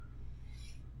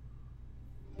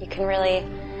You can really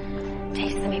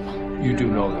taste the maple. You do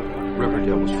know that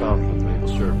Riverdale was founded with maple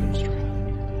syrup industry.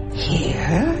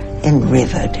 Here in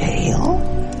Riverdale?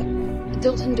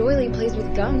 Dilton Doily plays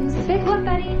with guns. Big one,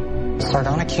 Betty.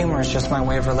 Sardonic humor is just my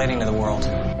way of relating to the world.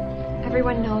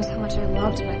 Everyone knows how much I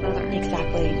loved my brother.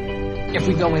 Exactly. If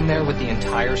we go in there with the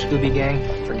entire Scooby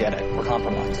Gang, forget it. We're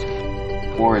compromised.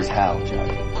 War is hell,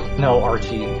 Johnny. No,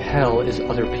 Archie. Hell is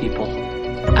other people.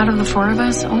 Out of the four of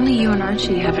us, only you and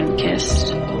Archie haven't kissed.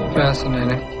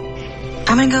 Fascinating.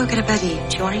 I'm gonna go get a buddy.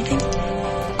 Do you want anything?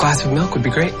 A glass of milk would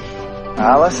be great.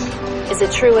 Alice? Is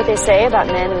it true what they say about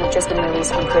men who've just been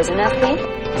released from prison,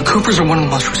 FP? The Coopers are one of the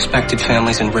most respected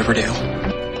families in Riverdale.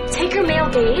 Take your male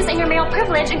gaze and your male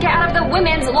privilege and get out of the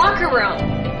women's locker room.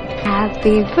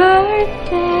 Happy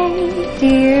birthday,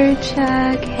 dear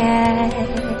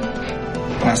Chuckhead.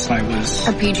 Last night was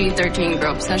A PG-13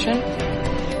 grope session?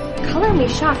 Color me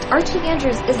shocked. Archie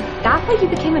Andrews, is that why you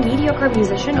became a mediocre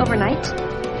musician overnight?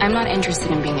 I'm not interested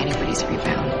in being anybody's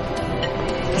rebound.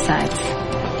 Besides,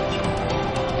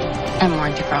 I'm more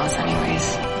into girls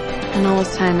anyways. And all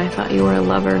this time I thought you were a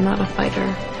lover, not a fighter.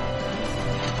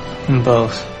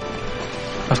 both.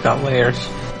 I've got layers.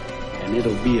 And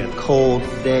it'll be a cold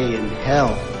day in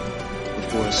hell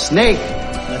before a snake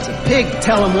lets a pig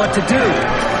tell him what to do.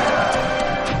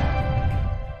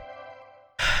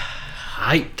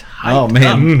 Hyped. Oh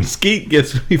man, Skeet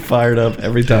gets me fired up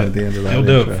every time at the end of that. He'll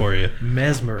do it for you.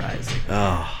 Mesmerizing.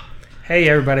 Oh, Hey,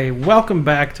 everybody. Welcome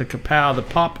back to Kapow, the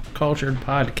Pop Cultured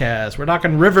Podcast. We're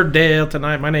talking Riverdale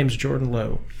tonight. My name's Jordan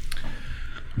Lowe.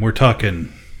 We're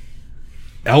talking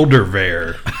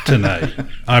Eldervale tonight.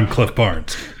 I'm Cliff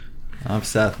Barnes. I'm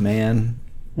Seth. Man,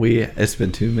 it's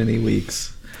been too many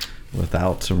weeks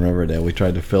without some Riverdale. We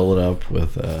tried to fill it up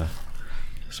with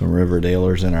some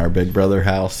Riverdalers in our Big Brother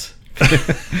house.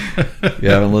 If you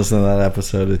haven't listened to that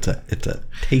episode, it's a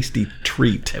tasty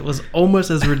treat. It was almost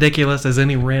as ridiculous as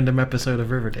any random episode of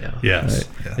Riverdale. Yes. Right?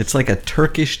 Yes. It's like a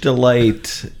Turkish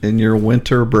delight in your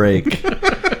winter break.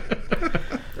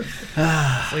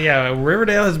 So yeah,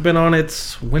 Riverdale has been on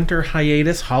its winter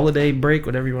hiatus, holiday break,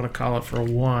 whatever you want to call it, for a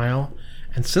while.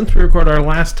 And since we recorded our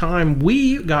last time,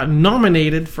 we got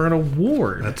nominated for an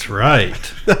award. That's right.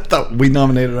 I thought we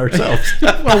nominated ourselves.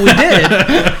 Well, we did.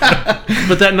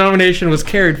 But that nomination was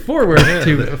carried forward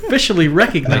to officially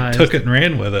recognize. They took it and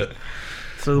ran with it.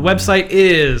 So the website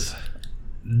is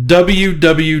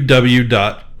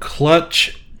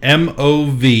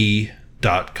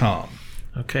www.clutchmov.com.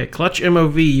 Okay, Clutch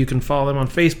MOV. You can follow them on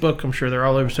Facebook. I'm sure they're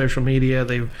all over social media.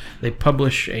 They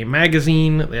publish a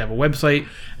magazine. They have a website,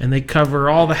 and they cover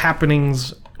all the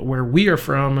happenings where we are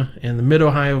from in the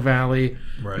Mid-Ohio Valley,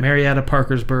 Right. Marietta,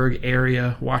 Parkersburg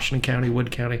area, Washington County,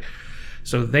 Wood County.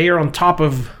 So they are on top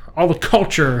of all the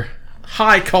culture,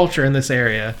 high culture in this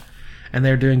area, and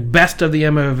they're doing best of the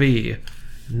MOV.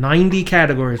 90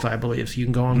 categories, I believe. So you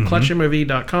can go on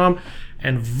clutchmov.com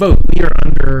and vote. We are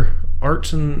under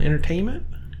arts and entertainment,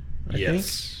 I think.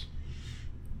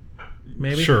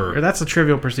 Maybe? Sure. Or that's the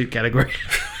Trivial Pursuit category.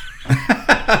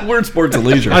 We're in sports and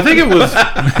leisure. I think it was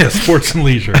sports and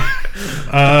leisure.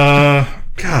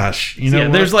 Gosh, you know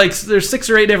what? There's 6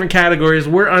 or 8 different categories.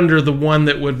 We're under the one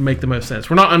that would make the most sense.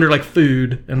 We're not under like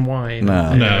food and wine.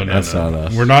 No, that's not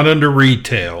us. We're not under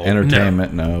retail.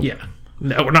 Entertainment, no. Yeah.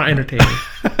 No, we're not entertaining.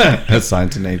 That's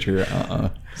science and nature.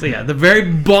 So yeah, the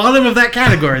very bottom of that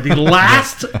category, the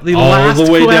last All the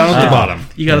way down at question, the bottom.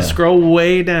 You got to scroll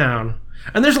way down.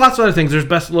 And there's lots of other things. There's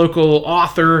best local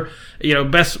author,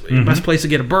 best place to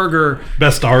get a burger,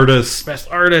 Best artist. best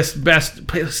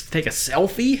place to take a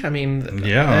selfie. I mean,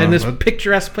 Yeah, in this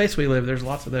picturesque place we live, there's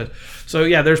lots of those. So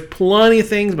yeah, there's plenty of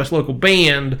things. Best local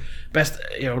band, best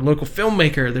local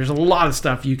filmmaker. There's a lot of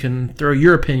stuff you can throw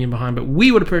your opinion behind. But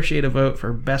we would appreciate a vote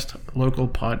for best local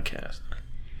podcast.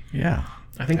 Yeah.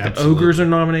 I think Absolutely. the Ogres are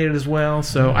nominated as well.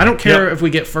 So I don't care if we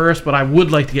get first, but I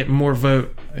would like to get more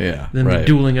vote than the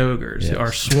Dueling Ogres, Yes.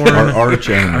 our sworn arch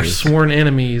enemies. our sworn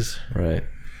enemies. Right.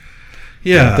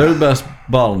 Yeah. They're the best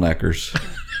bottleneckers.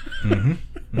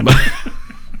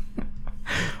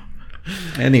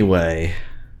 Anyway,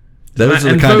 those are the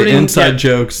And kind voting, of inside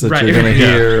jokes that you're going to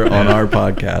hear on our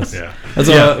podcast. Yeah. That's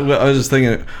what I was just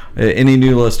thinking. Any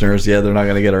new listeners, they're not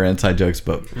going to get our inside jokes,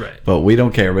 but we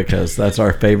don't care because that's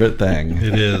our favorite thing.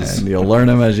 It is. And you'll learn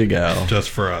them as you go. Just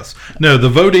for us. No, the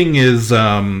voting is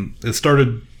it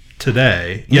started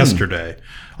yesterday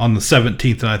on the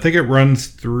 17th, and I think it runs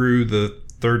through the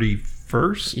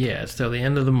 31st. Yeah, it's till the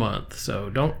end of the month. So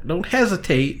don't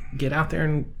hesitate. Get out there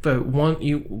and vote. One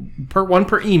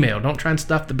per email. Don't try and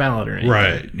stuff the ballot or anything.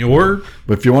 Right. Or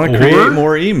But if you want to create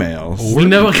more emails, we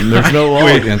know a guy. there's no law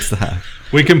against that.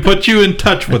 we can put you in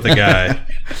touch with a guy.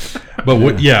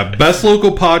 But best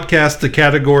local podcast. The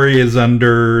category is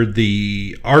under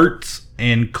the arts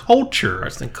and culture.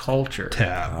 Arts and culture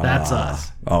tab. That's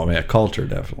us. Oh yeah, culture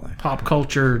definitely. Pop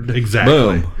culture.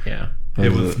 Exactly. Boom. Yeah.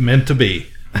 It was meant to be.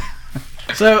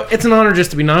 So it's an honor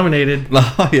just to be nominated.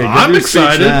 Oh, yeah, I'm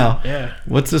excited. Now. Yeah.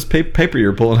 What's this paper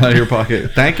you're pulling out of your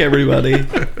pocket? Thank everybody.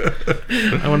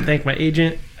 I want to thank my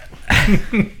agent.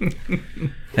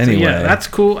 Anyway, yeah, that's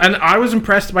cool. And I was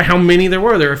impressed by how many there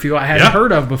were. There were a few I hadn't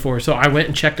heard of before. So I went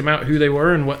and checked them out, who they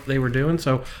were and what they were doing.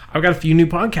 So I've got a few new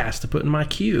podcasts to put in my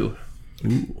queue.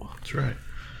 Ooh, that's right.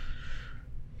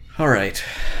 All right.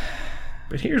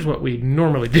 But here's what we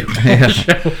normally do on the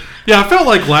show. Yeah, I felt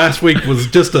like last week was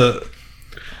just a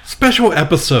special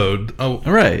episode. All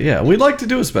right, yeah. We'd like to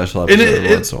do a special episode every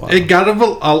once in a while.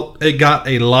 It got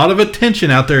a lot of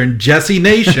attention out there in Jesse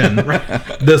Nation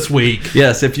this week.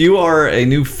 Yes, if you are a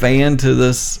new fan to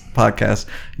this podcast,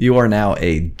 you are now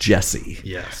a Jesse.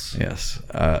 Yes. Yes.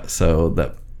 So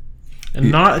that... And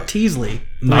not a Teasley.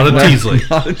 Not a Teasley.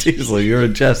 Not a Teasley. You're a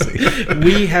Jesse.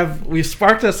 We've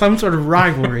sparked some sort of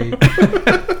rivalry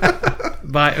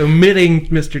by omitting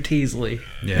Mr. Teasley.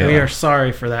 Yeah. We are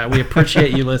sorry for that. We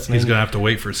appreciate you listening. He's going to have to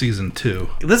wait for season 2.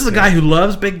 This is a guy who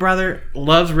loves Big Brother,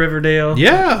 loves Riverdale.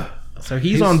 Yeah. So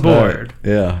he's on board.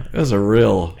 Yeah. It was a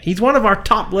real... He's one of our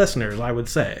top listeners, I would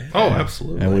say. Oh,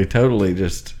 absolutely. And we totally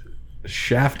just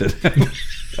shafted him.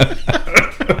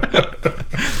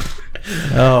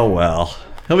 Oh, well.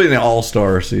 He'll be in the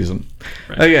all-star season.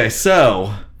 Right. Okay,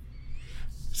 so...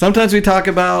 Sometimes we talk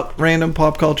about random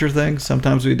pop culture things.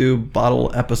 Sometimes we do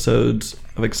bottle episodes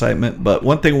of excitement. But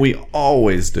one thing we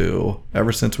always do,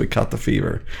 ever since we caught the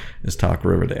fever, is talk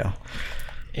Riverdale.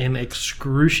 In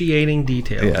excruciating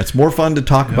detail. Yeah, it's more fun to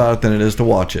talk about it than it is to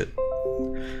watch it.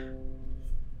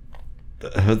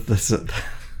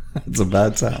 That's a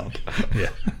bad sound. Yeah.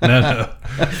 No.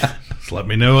 Just let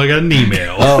me know I got an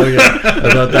email. Oh, yeah.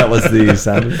 I thought that was the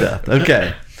sound of death.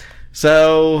 Okay.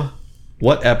 So...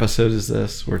 what episode is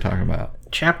this we're talking about?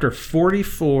 Chapter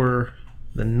 44,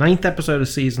 the 9th episode of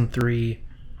Season 3,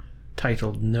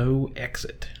 titled No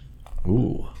Exit.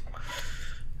 Ooh.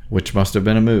 Which must have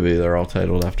been a movie. They're all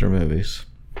titled after movies.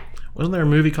 Wasn't there a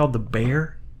movie called The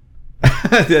Bear?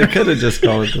 They could have just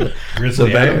called it the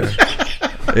Bear.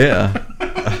 Yeah.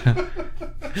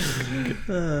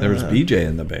 There was BJ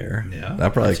in The Bear. Yeah.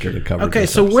 That probably could have covered Okay,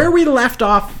 this so episode. where we left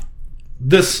off in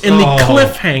the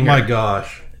cliffhanger. My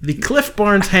gosh. The Cliff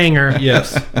Barnes hangar.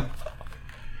 Yes.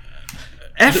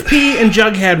 FP and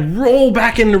Jughead roll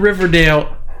back into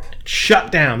Riverdale.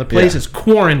 Shut down. The place is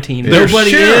quarantined. There's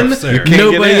Nobody in, there.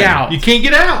 nobody out. You can't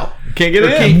get out. You can't get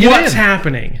in. What's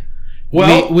happening?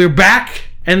 Well, we're back,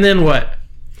 and then what?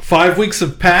 5 weeks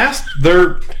have passed.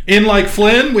 They're in like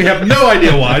Flynn. We have no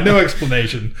idea why. No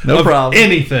explanation. No problem.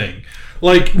 Anything.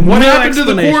 Like, what happened to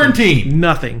the quarantine?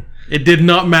 Nothing. It did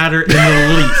not matter in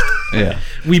the least. Yeah.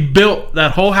 We built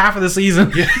that whole half of the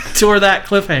season toward that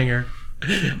cliffhanger,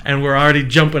 and we're already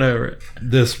jumping over it.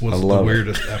 This was the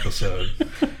weirdest episode.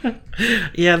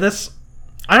 Yeah,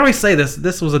 I always say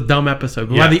this was a dumb episode,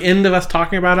 but Yeah. by the end of us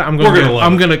talking about it, I'm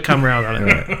love gonna come around on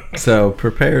it. So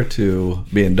prepare to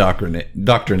be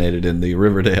indoctrinated in the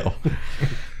Riverdale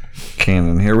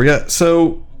canon. Here we go.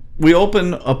 So we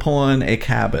open upon a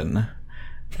cabin,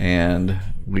 and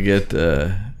we get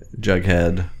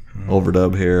Jughead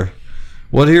overdub here.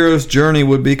 What hero's journey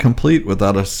would be complete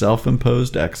without a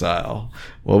self-imposed exile?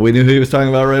 Well, we knew who he was talking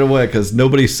about right away, because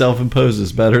nobody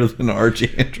self-imposes better than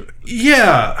Archie Andrews.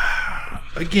 Yeah.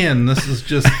 Again, this is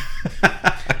just...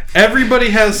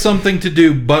 everybody has something to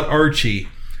do but Archie.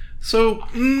 So,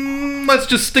 let's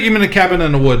just stick him in a cabin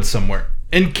in the woods somewhere.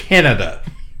 In Canada.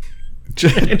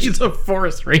 And he's a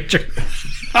forest ranger.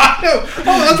 I know.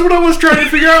 Oh, that's what I was trying to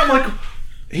figure out. I'm like,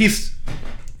 he's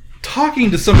talking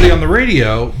to somebody on the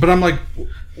radio, but I'm like,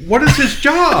 what is his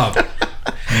job?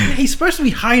 He's supposed to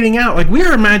be hiding out. Like, we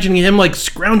were imagining him like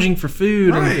scrounging for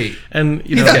food, Right. and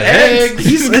you He's know, got eggs.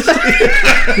 He's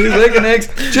making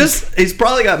eggs. He's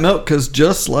probably got milk, because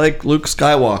just like Luke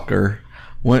Skywalker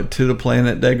went to the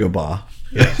planet Dagobah.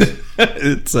 Yes.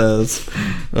 It says,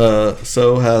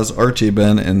 so has Archie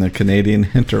been in the Canadian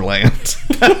hinterland.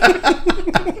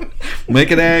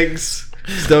 Making eggs.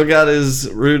 Still got his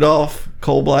Rudolph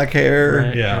coal black hair.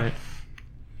 Right, Yeah. right.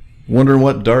 Wondering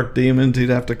what dark demons he'd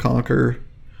have to conquer.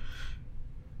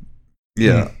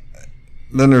 Yeah.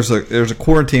 Then there's a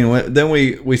quarantine. Then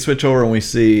we switch over and we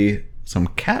see some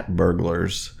cat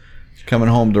burglars coming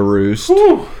home to roost.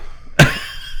 Whew.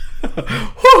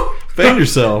 Whew! Fan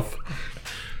yourself.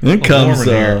 Then comes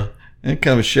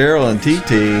Cheryl and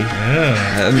TT.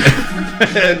 Yeah.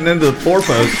 And then the four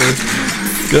poster.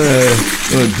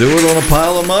 Gonna do it on a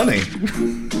pile of money.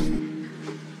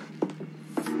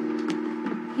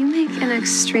 an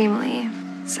extremely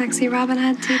sexy Robin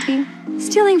Hood, TT.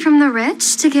 Stealing from the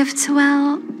rich to give to,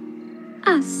 well,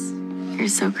 us. You're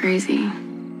so crazy.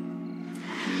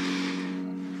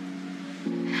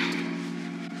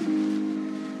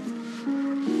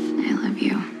 I love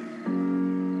you.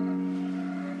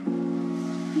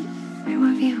 I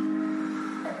love you.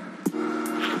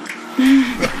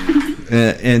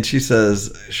 And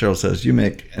Cheryl says, you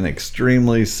make an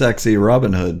extremely sexy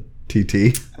Robin Hood,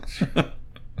 TT.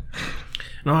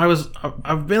 No,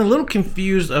 I've been a little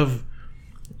confused of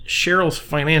Cheryl's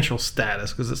financial status,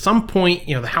 because at some point,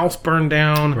 the house burned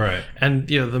down, right? And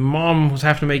the mom was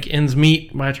having to make ends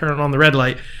meet by turning on the red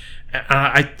light.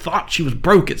 I thought she was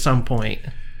broke at some point,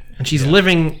 and she's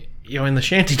living, in the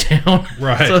shanty town,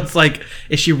 right? So it's like,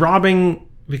 is she robbing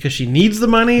because she needs the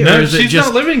money, no, or is she's it just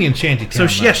not living in shanty town?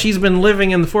 So she's been living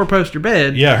in the 4-poster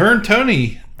bed. Yeah, her and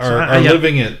Tony are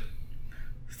living at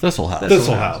Thistle House.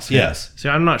 Thistle House, yes. So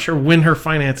I'm not sure when her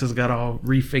finances got all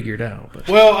refigured out. But.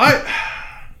 Well,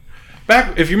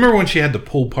 if you remember when she had the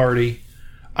pool party,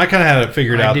 I kind of had it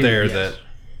figured out there that,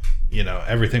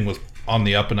 everything was on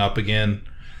the up and up again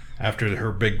after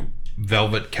her big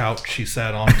velvet couch she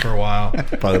sat on for a while.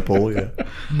 By the pool, yeah.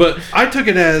 But I took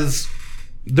it as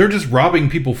they're just robbing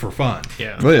people for fun.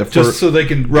 Yeah. Well, yeah, just so they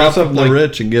can rob up the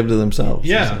rich and give to themselves.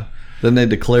 Yeah. So then they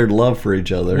declared love for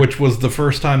each other. Which was the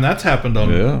first time that's happened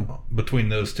between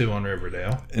those two on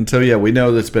Riverdale. And so, we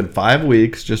know that it's been 5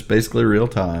 weeks, just basically real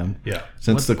time. Yeah.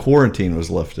 Since the quarantine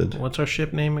was lifted. What's our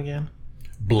ship name again?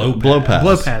 Blowpass.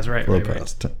 Blowpass, right.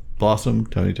 Blowpass. Right. Blossom,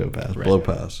 Tony Topaz. Right.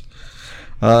 Blowpass.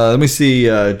 Let me see.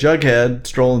 Jughead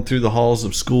strolling through the halls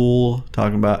of school,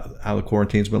 talking about how the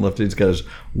quarantine's been lifted. He's got his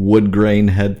wood grain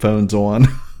headphones on.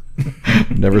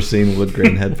 Never seen wood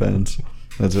grain headphones.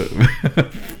 That's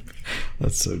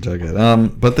so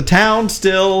Jughead. But the town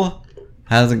still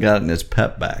hasn't gotten its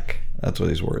pep back. That's what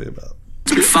he's worried about.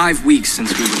 It's been 5 weeks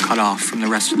since we were cut off from the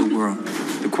rest of the world.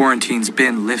 The quarantine's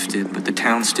been lifted, but the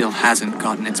town still hasn't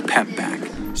gotten its pep back.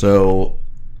 So,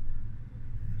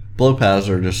 Blowpass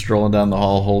are just strolling down the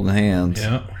hall holding hands.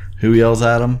 Yeah. Who yells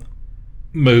at him?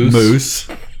 Moose.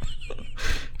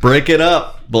 Break it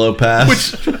up,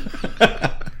 Blowpass.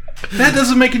 That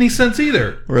doesn't make any sense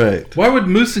either. Right. Why would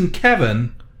Moose and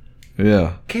Kevin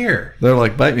care? They're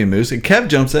like, bite me, Moose. And Kev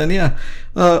jumps in,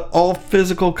 all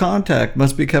physical contact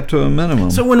must be kept to a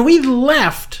minimum. So when we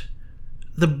left,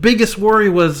 the biggest worry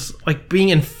was like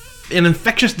being an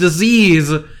infectious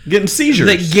disease. Getting seizures.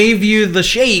 That gave you the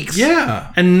shakes.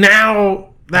 Yeah. And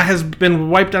now that has been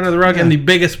wiped under the rug, and the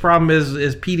biggest problem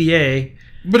is PDA.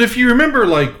 But if you remember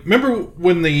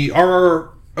when the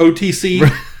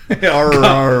RROTC...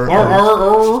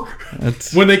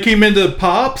 when they came into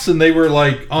Pops and they were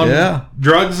like on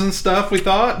drugs and stuff, we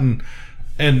thought, and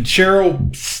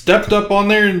Cheryl stepped up on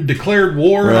there and declared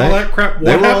war and all that crap.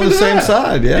 They were on the same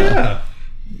side, yeah.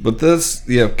 But this,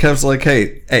 Kev's like,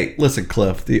 hey, listen,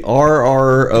 Cliff, the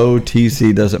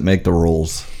RROTC doesn't make the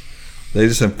rules. They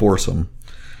just enforce them.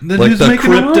 Then like who's the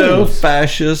making the crypto rules?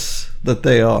 Fascists that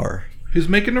they are. Who's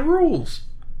making the rules?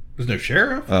 There's no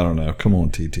sheriff. I don't know. Come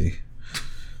on, TT.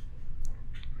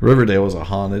 Riverdale was a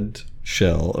haunted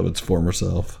shell of its former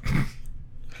self.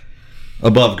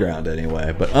 Above ground,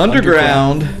 anyway. But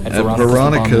underground at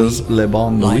Veronica's Le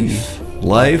Bon Nuit,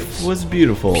 life was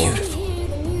beautiful.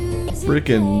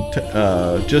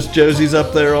 Freaking, just Josie's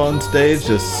up there on stage,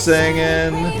 just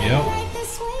singing. Yep.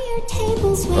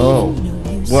 Oh,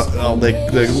 what? Oh, the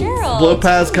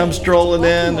Blowpass come strolling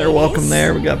in. They're welcome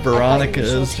there. We got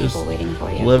Veronica's just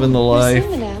living the life.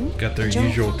 Got their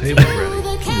usual table ready.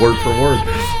 Word for word.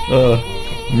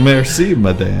 Merci,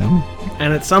 madame.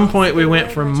 And at some point we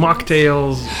went from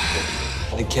mocktails.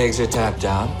 The kegs are tapped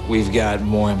out. We've got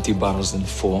more empty bottles than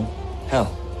full.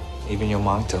 Hell, even your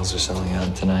mocktails are selling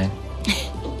out tonight.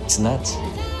 It's nuts.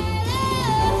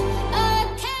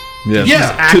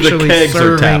 Yeah, to the kegs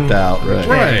are tapped out.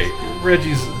 Right.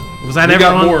 Reggie's. Was that ever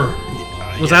on?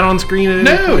 Was that on screen at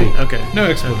any point? Okay. No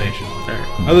explanation.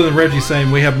 Other than Reggie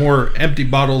saying we have more empty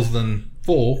bottles than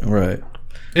full. Right.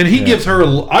 And he gives her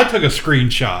I took a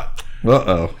screenshot.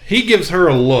 Uh-oh. He gives her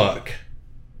a look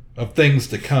of things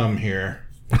to come here.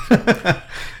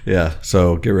 Yeah,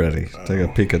 so get ready. Take a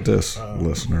peek at this,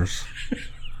 listeners.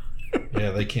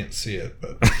 Yeah, they can't see it,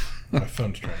 but my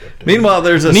phone's trying to update. Meanwhile,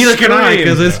 there's a Neither scream. can I,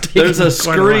 because it's taking There's a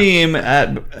quite a while. scream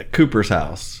at Cooper's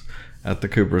house. At the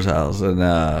Cooper's house. And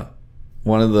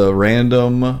one of the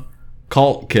random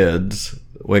cult kids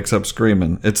wakes up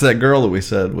screaming. It's that girl that we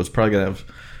said was probably going to have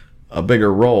a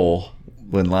bigger role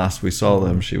when last we saw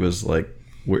them. She was like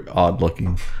odd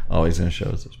looking. Oh, he's going to show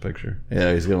us this picture.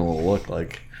 Yeah, he's going to look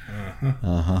like.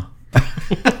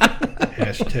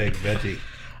 Hashtag veggie.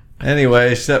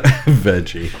 Anyway,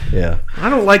 veggie. Yeah. I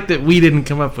don't like that we didn't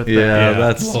come up with that.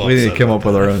 Yeah, we didn't come up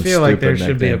with our own. I feel like there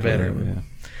should be a better one.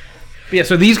 Yeah,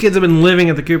 so these kids have been living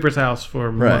at the Cooper's house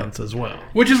for months as well.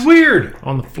 Which is weird.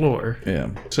 On the floor. Yeah.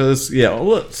 So this,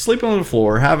 sleeping on the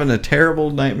floor, having a terrible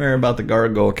nightmare about the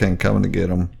Gargoyle King coming to get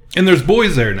them. And there's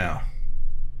boys there now.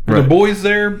 Are there boys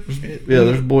there? Yeah,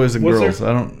 there's boys and girls.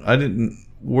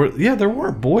 There? There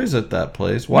weren't boys at that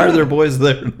place. Why are there boys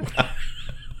there?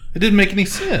 It didn't make any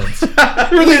sense. Who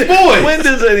are these boys? When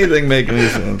does anything make any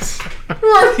sense? Who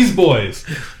are these boys?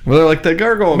 Well, they're like the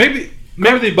Gargoyle. Maybe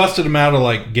they busted them out of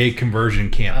like gay conversion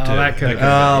camp too. That could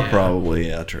probably,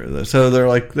 yeah, true. So they're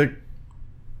like,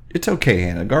 it's okay,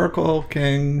 Hannah. Gargoyle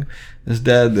King is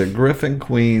dead. The Griffin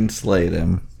Queen slayed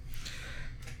him.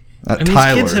 And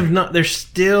Tyler. these kids have not. They're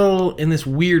still in this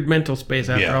weird mental space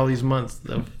after all these months.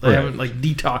 They haven't like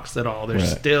detoxed at all. They're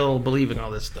still believing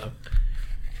all this stuff.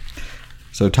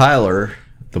 So Tyler,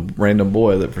 the random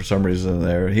boy that for some reason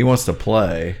there, he wants to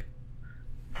play.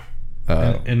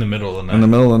 In the middle of the night. In the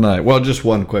middle of the night. Well, just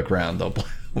one quick round they'll play.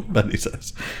 Betty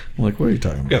says. I'm like, what are you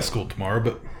talking about? Got school tomorrow,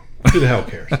 but who the hell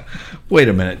cares? Wait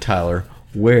a minute, Tyler.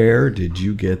 Where did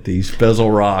you get these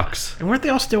Fizzle Rocks? And weren't they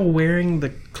all still wearing the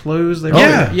clothes? They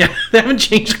yeah, they haven't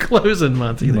changed clothes in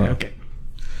months either. No. Okay.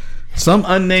 Some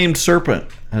unnamed serpent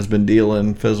has been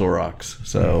dealing Fizzle Rocks,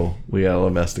 so we got an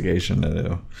investigation to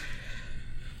do.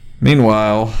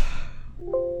 Meanwhile,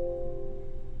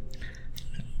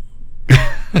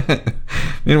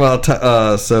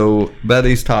 so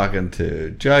Betty's talking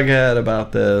to Jughead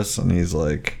about this, and he's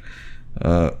like,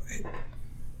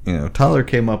 Tyler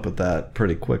came up with that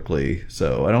pretty quickly,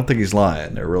 so I don't think he's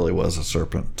lying. There really was a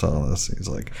serpent telling us. He's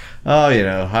like,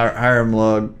 Hiram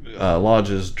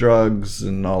lodges drugs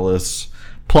and all this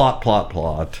plot.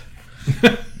 We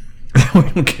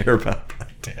don't care about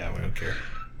that. Yeah, we don't care.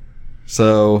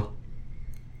 So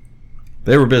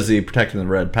they were busy protecting the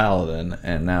Red Paladin,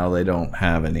 and now they don't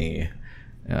have any.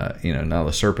 Now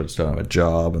the serpents don't have a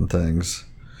job and things.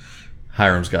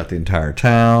 Hiram's got the entire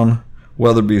town.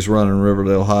 Weatherby's running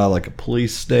Riverdale High like a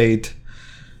police state.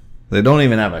 They don't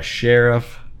even have a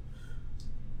sheriff.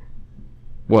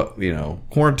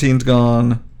 Quarantine's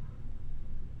gone.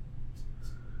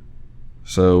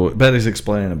 So Betty's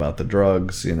explaining about the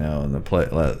drugs, and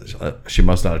the she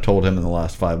must not have told him in the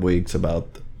last 5 weeks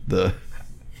about the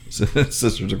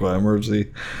Sisters of Quiet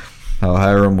Mercy, how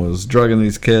Hiram was drugging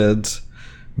these kids.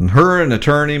 And her and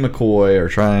attorney McCoy are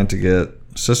trying to get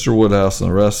Sister Woodhouse and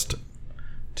the rest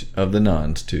of the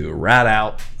nuns to rat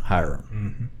out Hiram.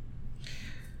 Mm-hmm.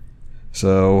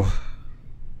 So,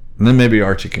 and then maybe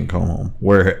Archie can come home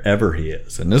wherever he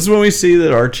is. And this is when we see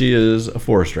that Archie is a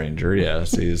forest ranger.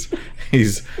 Yes, he's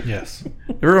yes.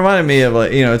 It reminded me of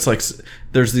it's like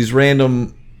there's these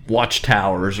random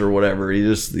watchtowers or whatever.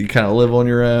 You kind of live on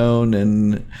your own,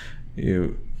 and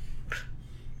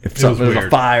if there's a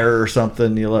fire or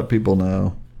something, you let people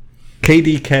know.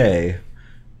 KDK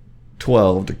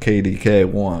 12 to KDK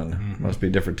 1 must be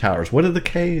different towers. What did the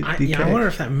KDK? I wonder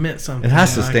if that meant something. It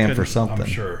has to stand for something. I'm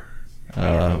sure. I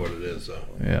don't know what it is though.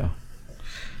 Yeah,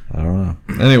 I don't know.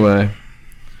 Anyway,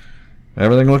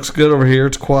 everything looks good over here.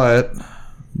 It's quiet,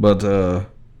 but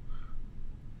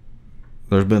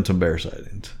there's been some bear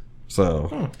sightings.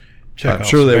 So I'm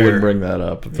sure they wouldn't bring that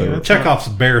up. If they were. Chekhov's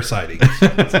bear sightings.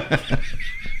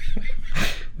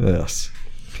 Yes.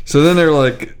 So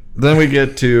then we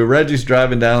get to Reggie's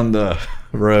driving down the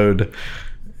road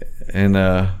in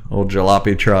a old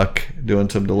jalopy truck doing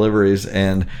some deliveries,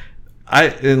 and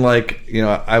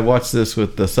I watched this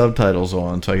with the subtitles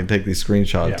on so I can take these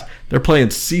screenshots. Yeah. They're playing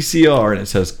CCR and it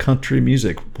says country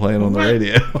music playing on the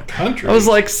radio. Country? I was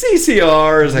like,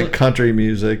 CCR is like country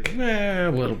music. A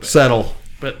little bit. Settle.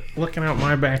 But looking out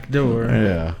my back door.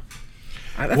 Yeah.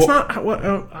 Not what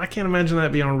I can't imagine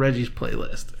that be on Reggie's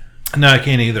playlist. No, I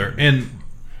can't either. And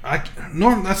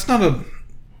that's not a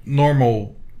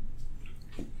normal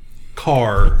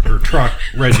car or truck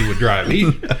Reggie would drive.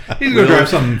 He's gonna drive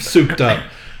something souped up,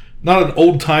 not an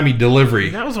old timey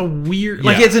delivery. That was a weird,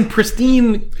 it's in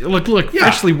pristine. Look,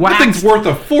 freshly waxed. That thing's worth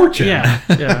a fortune.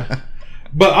 Yeah.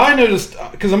 But I noticed,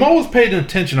 because I'm always paying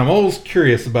attention, I'm always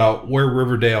curious about where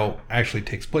Riverdale actually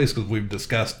takes place, because we've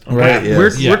discussed right.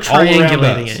 Yes. We're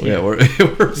triangulating it. Yeah, we're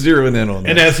zeroing in on that.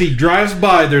 And as he drives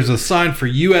by, there's a sign for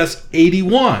US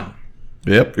 81.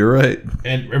 Yep, you're right.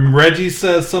 And Reggie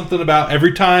says something about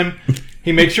every time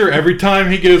he makes sure every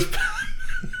time he goes,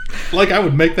 like I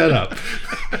would make that up.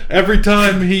 Every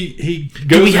time he goes,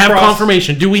 do we have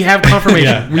confirmation?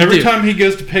 Yeah, every time he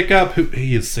goes to pick up,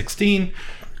 he is 16,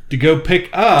 to go pick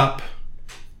up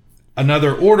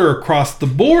another order across the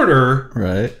border.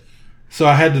 Right. So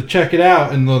I had to check it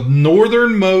out. And the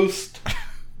northernmost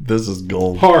This is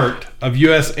gold. part of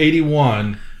US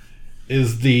 81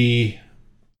 is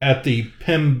at the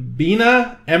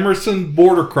Pembina Emerson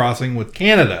border crossing with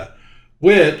Canada,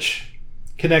 which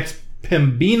connects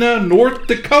Pembina, North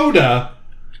Dakota.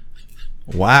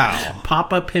 Wow.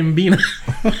 Papa Pembina.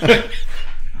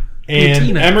 And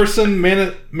Patina. Emerson,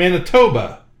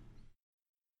 Manitoba.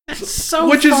 So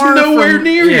which is far nowhere from-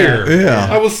 near here. Yeah.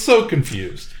 I was so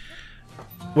confused.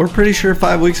 We're pretty sure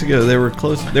 5 weeks ago they were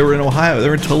close. They were in Ohio. They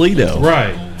were in Toledo.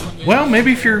 Right. Well,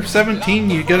 maybe if you're 17,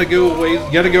 you gotta go away.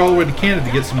 You gotta go all the way to Canada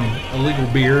to get some illegal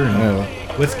beer and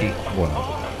whiskey.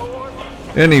 Wow.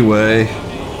 Anyway,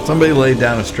 somebody laid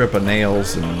down a strip of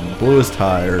nails and blew his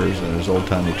tires in his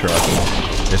old-timey truck.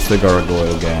 It's the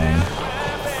Gargoyle Gang.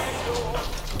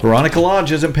 Veronica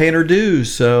Lodge isn't paying her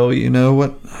dues, so you know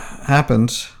what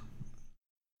happens.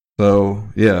 So,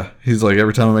 yeah, he's like,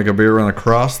 every time I make a beer run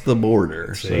across the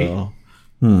border. See? So,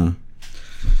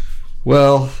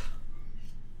 well,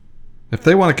 if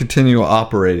they want to continue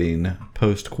operating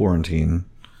post-quarantine,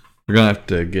 they're going to have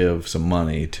to give some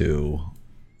money to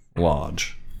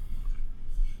Lodge.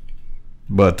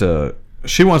 But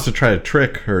she wants to try to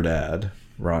trick her dad,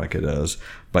 Veronica does,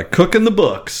 by cooking the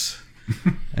books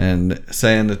and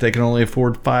saying that they can only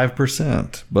afford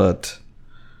 5%. But,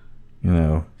 you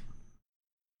know,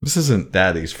 this isn't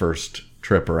Daddy's first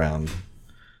trip around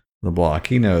the block.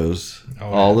 He knows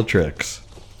all the tricks.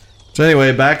 So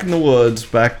anyway, back in the woods,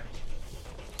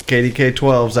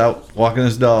 KDK-12's out walking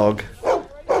his dog,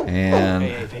 and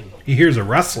he hears a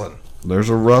rustling. There's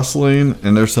a rustling,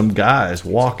 and there's some guys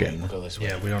walking.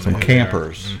 Yeah, we don't know some who they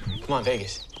campers. Come on,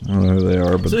 Vegas. I don't know who they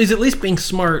are, but So he's at least being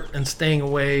smart and staying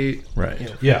away right.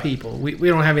 from Yeah. people. We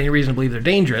don't have any reason to believe they're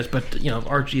dangerous, but you know, if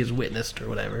Archie is witnessed or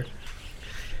whatever.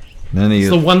 Then It's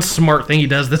the one smart thing he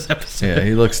does this episode. Yeah,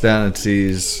 he looks down and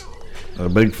sees a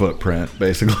big footprint,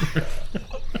 basically.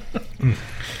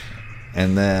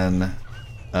 And then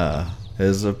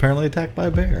is apparently attacked by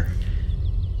a bear.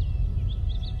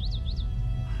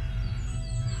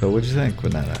 So what'd you think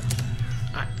when that happened?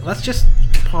 Let's just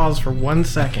pause for 1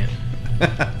 second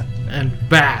and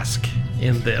bask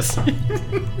in this.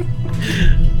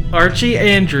 Archie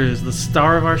Andrews, the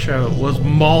star of our show, was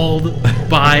mauled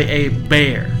by a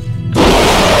bear.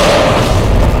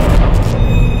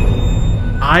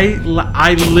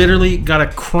 I literally got a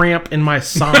cramp in my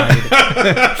side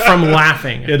from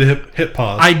laughing. You had to hit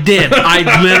pause. I did.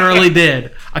 I literally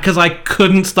did. Because I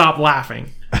couldn't stop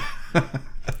laughing.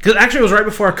 Because actually it was right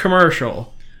before a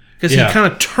commercial. Because Yeah. he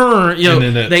kind of turned, you know,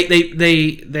 And then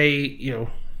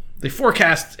they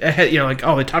forecast ahead, you know, like,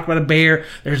 oh, they talk about a bear.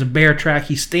 There's a bear track.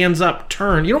 He stands up,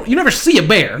 turn. You never see a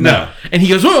bear. No. And he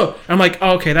goes, oh. I'm like,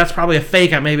 oh, okay, that's probably a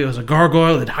fake. Maybe it was a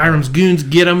gargoyle. Did Hiram's goons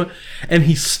get him? And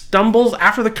he stumbles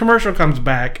after the commercial comes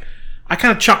back. I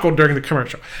kind of chuckled during the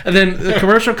commercial. And then the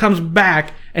commercial comes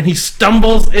back, and he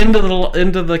stumbles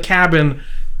into the cabin,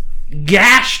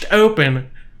 gashed open,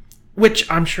 which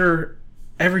I'm sure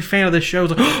every fan of this show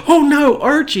is like, oh no,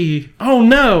 Archie, oh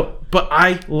no. But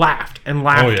I laughed and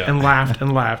laughed and laughed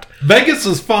and laughed. Vegas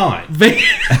is fine.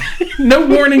 No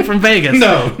warning from Vegas.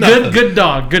 No, good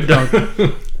dog.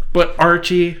 But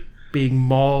Archie being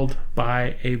mauled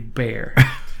by a bear.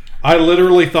 I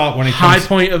literally thought when he High comes...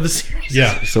 point of the series.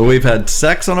 Yeah. So we've had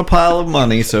sex on a pile of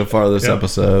money so far this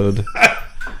episode.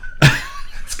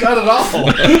 It's got it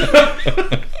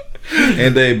all.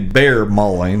 And a bear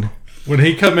mauling. When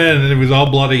he come in and it was all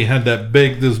bloody, had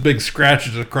those big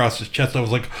scratches across his chest, I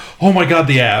was like, "Oh my god,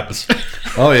 the abs!"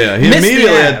 Oh yeah, he Missed the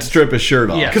immediately had to abs. strip his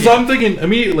shirt off. Yeah. Because I'm thinking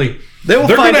immediately They'll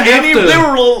they're find gonna have any. to-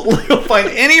 They'll find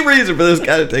any reason for this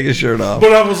guy to take his shirt off.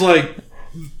 But I was like,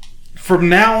 from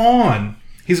now on,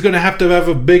 he's going to have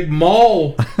a big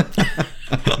mall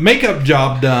makeup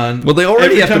job done. Well, they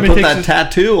already every have to time he put takes that his-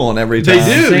 tattoo on every They time.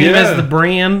 do. Same yeah. as the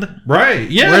brand. Right?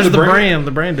 Yeah. Where's the brand?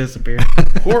 The brand disappeared.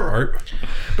 Poor Art.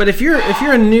 But if you're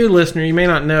a new listener, you may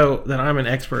not know that I'm an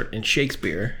expert in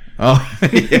Shakespeare. Oh,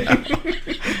 yeah.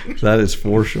 That is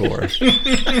for sure.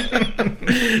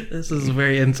 This is a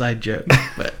very inside joke,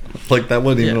 but Like that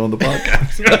wasn't even on the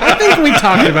podcast. I think we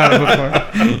talked about it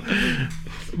before.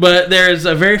 But there's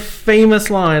a very famous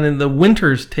line in The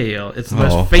Winter's Tale. It's the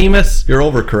most famous. You're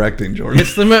overcorrecting, Jordan.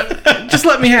 It's the just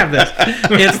let me have this.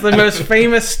 It's the most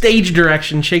famous stage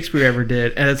direction Shakespeare ever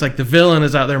did, and it's like the villain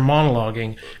is out there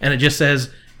monologuing, and it just says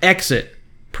 "exit,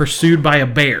 pursued by a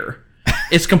bear."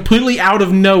 It's completely out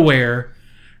of nowhere,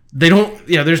 they don't,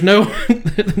 there's no,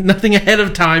 nothing ahead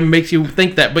of time makes you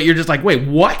think that, but you're just like, wait,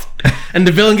 what? And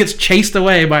the villain gets chased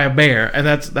away by a bear. And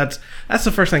that's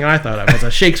the first thing I thought of as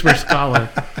a Shakespeare scholar.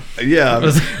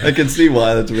 Yeah, I can see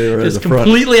why that's right at Just the front.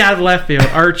 completely out of left field.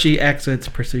 Archie exits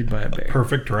pursued by a bear.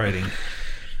 Perfect writing.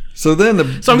 So then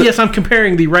yes, I'm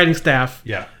comparing the writing staff.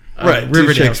 Yeah. Right,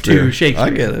 Riverdale to Shakespeare.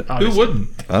 I get it. Obviously. Who wouldn't?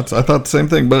 I thought the same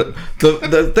thing, but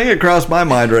the thing that crossed my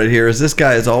mind right here is this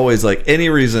guy is always like any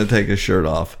reason to take his shirt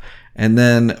off, and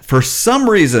then for some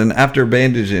reason after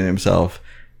bandaging himself,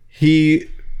 he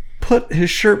put his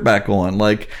shirt back on.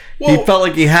 Like he felt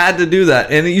like he had to do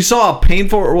that, and you saw how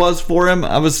painful it was for him.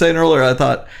 I was saying earlier, I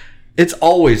thought it's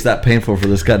always that painful for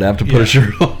this guy to have to put a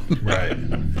shirt on. Right.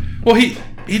 Well, he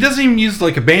doesn't even use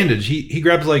like a bandage. He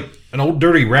grabs like an old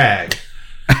dirty rag.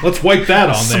 Let's wipe that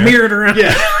on there. Smear it around.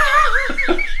 Yeah.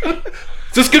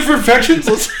 Is this good for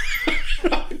infections?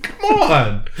 Come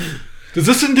on. Does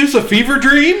this induce a fever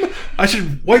dream? I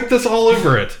should wipe this all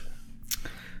over it.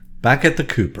 Back at the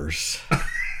Coopers,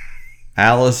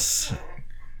 Alice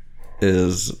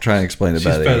is trying to explain to She's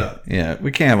Betty. fed up. Yeah,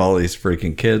 we can't have all these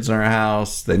freaking kids in our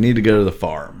house. They need to go to the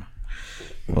farm.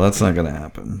 Well, that's not going to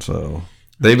happen. So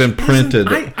they've been printed.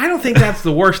 I don't think that's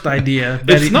the worst idea.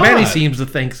 Betty seems to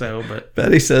think so, but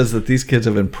Betty says that these kids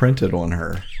have been printed on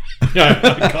her. Yeah,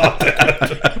 I got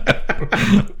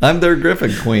that. I'm their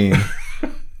Griffin Queen.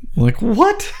 I'm like,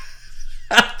 what?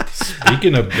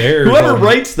 Speaking of bears, Whoever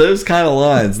writes those kind of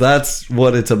lines, that's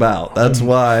what it's about. That's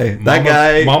why that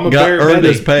guy earned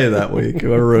his pay that week.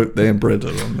 Whoever wrote, they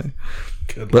imprinted on me.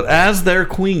 But as their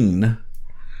queen,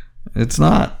 it's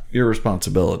not your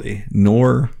responsibility,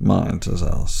 nor mine, says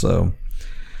Alice. So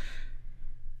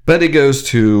Betty goes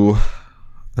to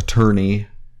attorney.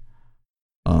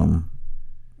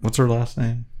 What's her last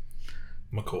name?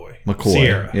 McCoy.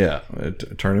 Sierra. Yeah,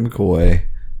 Attorney McCoy,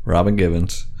 Robin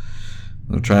Givens.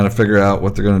 They're trying to figure out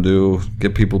what they're going to do,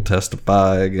 get people to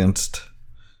testify against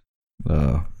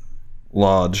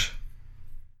Lodge.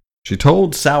 She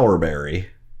told Sourberry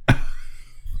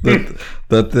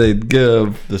that they'd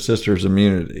give the sisters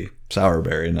immunity.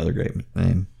 Sourberry, another great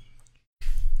name.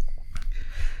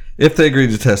 If they agreed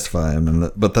to testify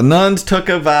him, but the nuns took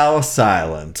a vow of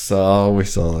silence. So we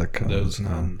saw that coming. Those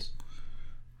nuns.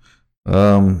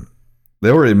 They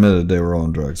already admitted they were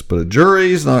on drugs, but a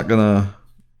jury's not gonna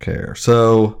care.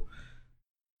 So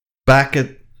back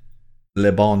at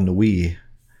Le Bon Nuit,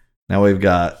 now we've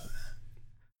got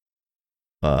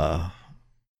trying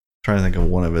to think of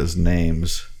one of his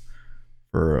names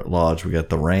for Lodge. We got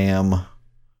the Ram.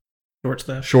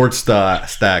 Short stack.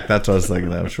 That's what I was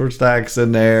thinking of. Short stack's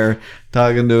in there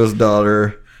talking to his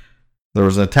daughter. There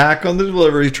was an attack on the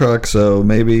delivery truck, so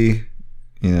maybe,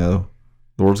 the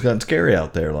world's gotten scary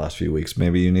out there the last few weeks.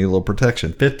 Maybe you need a little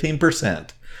protection.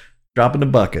 15%. Drop in the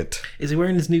bucket. Is he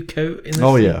wearing his new coat in this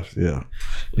Oh, scene?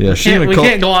 yeah. We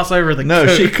can't gloss over the coat. No,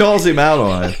 she calls him out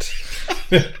on it.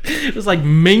 It was like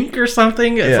mink or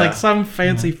something. It's like some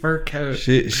fancy fur coat.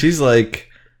 She's like,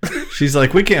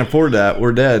 we can't afford that.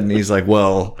 We're dead. And he's like,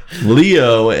 well,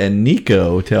 Leo and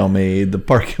Nico tell me the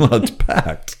parking lot's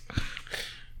packed.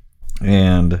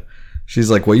 And she's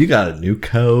like, well, you got a new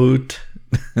coat,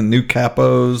 new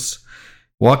capos,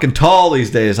 walking tall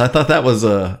these days. I thought that was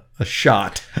a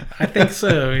shot. I think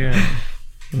so, yeah.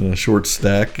 A short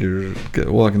stack, you're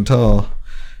walking tall.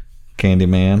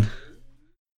 Candyman.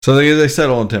 So they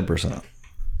settle on 10%,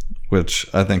 which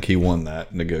I think he won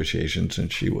that negotiation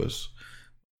since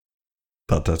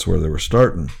thought that's where they were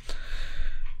starting.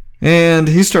 And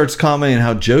he starts commenting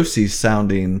how Josie's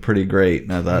sounding pretty great.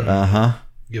 And I thought,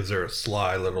 Gives her a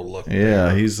sly little look.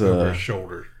 Yeah, he's over his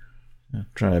shoulder.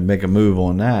 Trying to make a move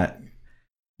on that.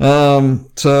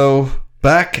 So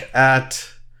back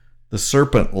at the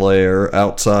serpent lair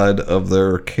outside of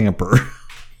their camper,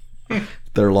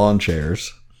 their lawn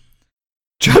chairs,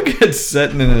 Jughead's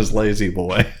sitting in his lazy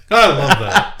boy. I love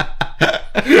that.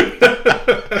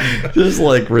 Just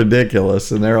like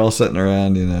ridiculous, and they're all sitting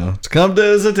around, It's come to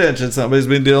his attention. Somebody's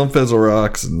been dealing fizzle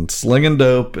rocks, and slinging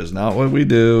dope is not what we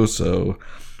do, so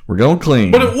we're going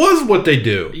clean. But it was what they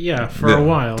do. Yeah, for a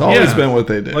while. It's always been what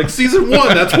they did. Like season 1,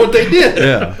 that's what they did.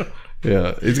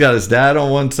 Yeah. He's got his dad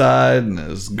on one side and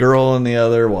his girl on the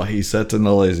other while he sits in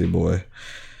the lazy boy.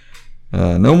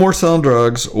 No more selling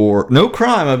drugs or no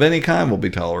crime of any kind will be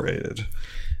tolerated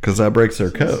because that breaks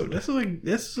their code.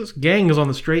 This gang is on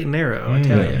the straight and narrow, I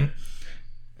tell you.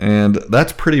 And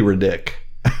that's pretty ridiculous,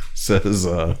 says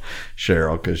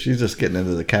Cheryl, because she's just getting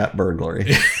into the cat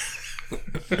burglary.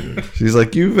 She's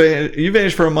like, you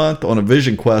vanished for a month on a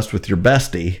vision quest with your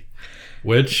bestie.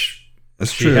 Which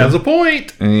that's she has a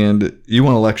point. And you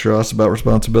want to lecture us about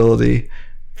responsibility.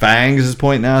 Fangs is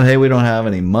pointing out, hey, we don't have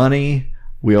any money.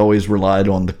 We always relied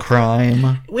on the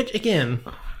crime. Which, again,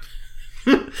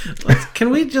 let's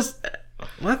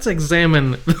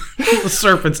examine the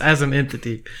serpents as an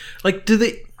entity. Like, do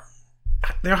they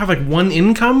all have like one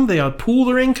income? They all pool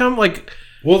their income? Like,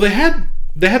 well, they had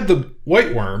the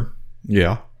white worm.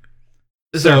 Yeah.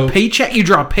 Is there a paycheck? You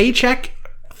draw a paycheck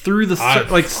through the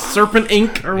serpent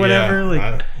ink or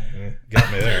whatever?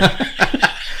 Got me there.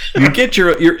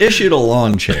 You're issued a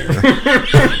lawn chair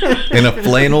and a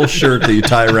flannel shirt that you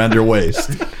tie around your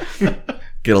waist.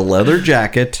 Get a leather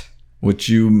jacket, which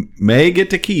you may get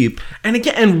to keep. And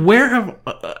again, where have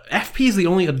FP is the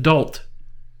only adult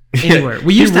anywhere.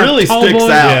 We used he to really have tall sticks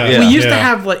boys. out. We used to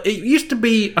have it used to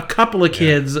be a couple of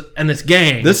kids and this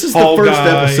gang. This is Tall the first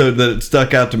guy. episode that it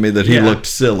stuck out to me that he looked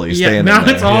silly standing now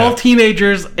there. it's all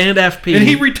teenagers and FP. And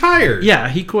he retired. Yeah,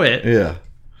 he quit. Yeah.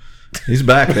 He's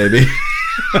back, baby.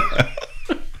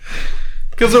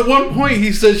 Because at one point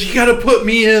he says, "You got to put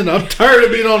me in. I'm tired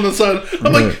of being on the side."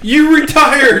 I'm like, "You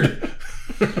retired.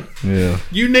 Yeah.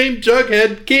 You named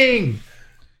Jughead king."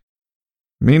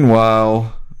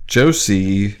 Meanwhile,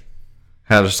 Josie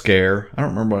had a scare. I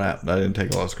don't remember what happened. I didn't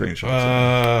take a lot of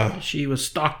screenshots. She was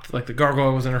stalked, like the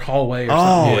gargoyle was in her hallway or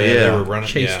Oh, something. yeah. They were running.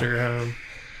 Chased her home.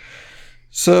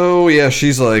 So, yeah,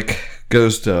 she's like,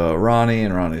 goes to Ronnie,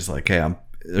 and Ronnie's like, hey,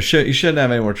 you shouldn't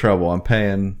have any more trouble. I'm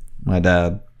paying my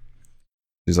dad.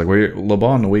 He's like,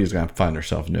 LeBon Louise going to find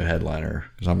herself a new headliner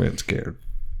because I'm getting scared.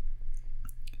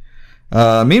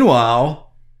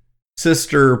 Meanwhile,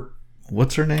 sister,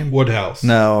 what's her name? Woodhouse.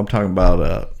 No, I'm talking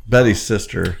about Betty's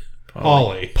sister.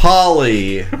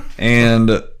 Polly.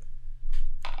 And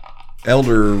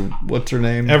Elder, what's her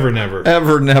name? Ever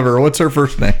Never. What's her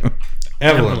first name?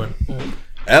 Evelyn.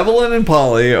 Evelyn and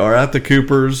Polly are at the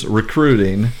Coopers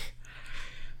recruiting.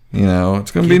 You know,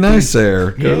 it's going to be nice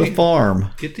there. Go to the farm.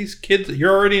 Get these kids.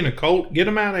 You're already in a cult. Get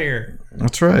them out of here.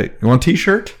 That's right. You want a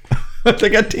t-shirt? They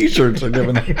got t-shirts they're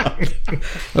giving out.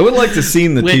 I would like to see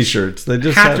the Which t-shirts. They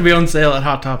just have to be on sale at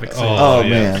Hot Topic sale. Oh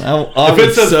man. If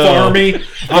it says Farmy,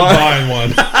 I'm buying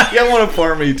one. I want a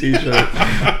Farmy t-shirt.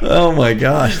 Oh my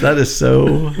gosh. That is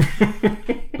so...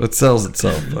 It sells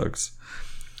itself, folks.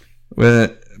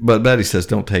 But Betty says,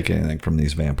 don't take anything from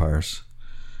these vampires.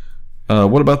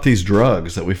 What about these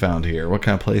drugs that we found here? What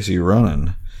kind of place are you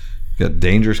running? You got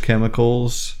dangerous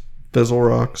chemicals, fizzle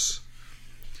rocks.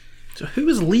 So who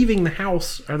is leaving the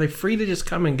house? Are they free to just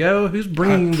come and go? Who's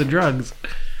bringing the drugs?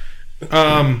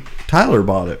 Tyler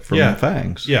bought it from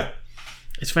Fangs. Yeah.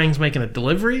 Is Fangs making a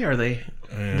delivery? Are they?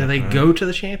 Do they go to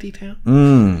the shanty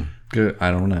town? Good.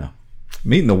 I don't know.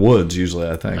 Meet in the woods usually.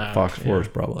 I think Fox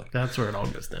Forest probably. That's where it all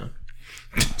goes down.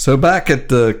 So back at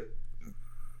the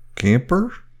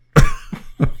camper,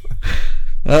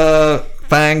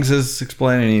 Fangs is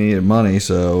explaining he needed money,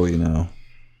 so you know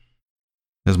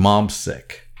his mom's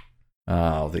sick.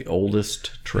 The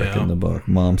oldest trick in the book.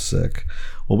 Mom's sick.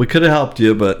 Well, we could have helped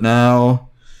you, but now,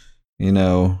 you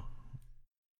know,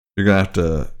 you're gonna have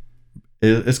to.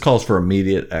 It calls for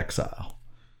immediate exile.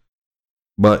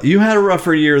 But you had a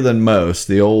rougher year than most.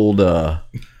 The old, well,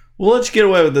 let's get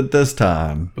away with it this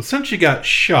time. But since you got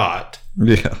shot.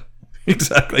 Yeah,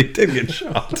 exactly. He did get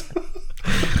shot.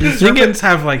 Do serpents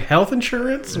have like health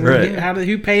insurance? Right.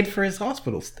 Who paid for his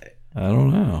hospital stay? I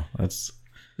don't know. Is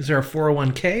there a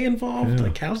 401k involved? Yeah.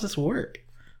 Like, how does this work?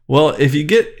 Well, if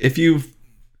you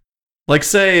like,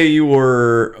 say you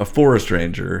were a forest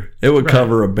ranger, it would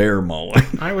cover a bear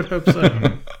mauling. I would hope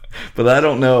so. But I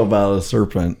don't know about a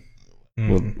serpent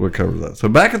would cover that. So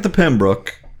back at the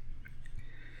Pembroke,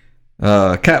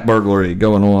 cat burglary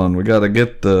going on. We got to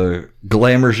get the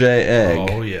Glamourget egg.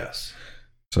 Oh, yes.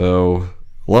 So,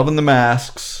 loving the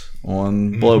masks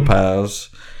on Blowpaz,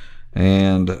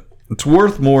 and it's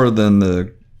worth more than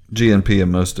the GNP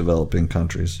in most developing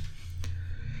countries.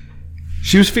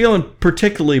 She was feeling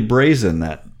particularly brazen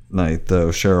that night, though,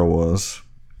 Cheryl was.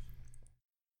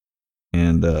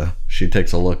 And she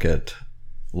takes a look at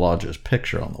Lodge's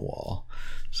picture on the wall.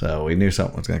 So we knew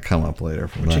something was going to come up later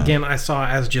from Which, that. again, I saw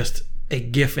as just a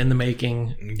gif in the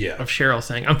making of Cheryl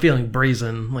saying, I'm feeling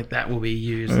brazen, like that will be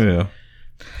used. Yeah.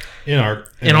 In our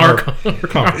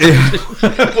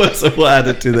conversation. We'll add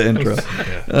it to the intro.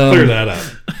 Clear that up.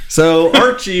 So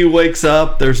Archie wakes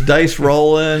up. There's dice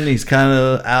rolling. He's kind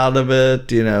of out of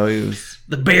it. You know, he was.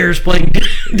 The Bears playing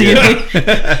D&D.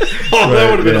 That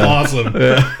would have been awesome.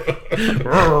 Yeah.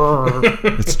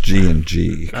 It's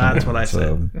G&G. That's what I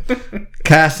said.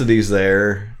 Cassidy's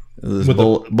there. This With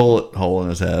bullet hole in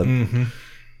his head. Mm-hmm.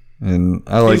 And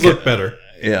I like He's looked better.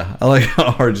 Yeah. I like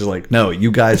how Archie's like, no,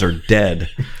 you guys are dead.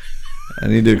 I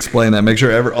need to explain that. Make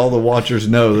sure all the watchers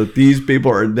know that these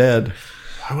people are dead.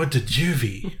 I went to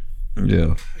juvie.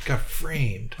 Yeah. I got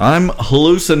framed. I'm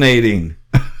hallucinating.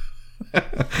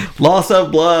 Loss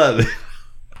of blood.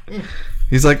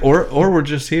 He's like, or we're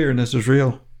just here and this is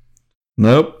real.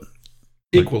 Nope.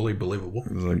 Equally believable.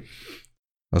 He's like,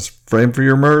 that's framed for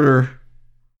your murder.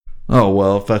 Oh,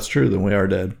 well, if that's true, then we are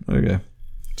dead. Okay.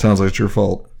 Sounds like it's your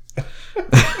fault.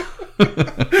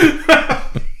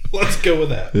 Let's go with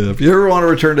that. Yeah, if you ever want to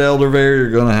return to Eldervale,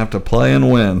 you're going to have to play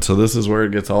and win. So this is where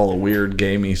it gets all the weird,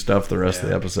 gamey stuff the rest of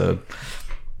the episode.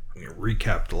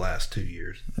 Recap the last 2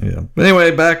 years. Yeah. But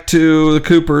anyway, back to the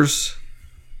Coopers.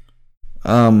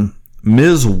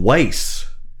 Ms. Weiss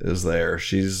is there.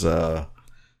 She's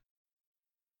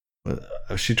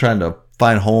she trying to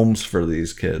find homes for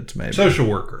these kids, maybe. Social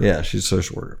worker. Yeah, she's a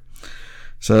social worker.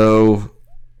 So,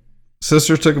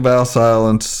 sister took a vow of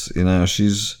silence. You know,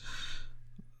 she's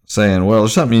saying, well,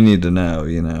 there's something you need to know,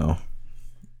 you know.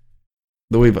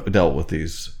 That we've dealt with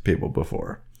these people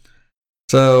before.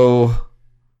 So,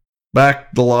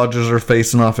 back the lodges are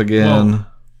facing off again.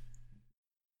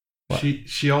 Well,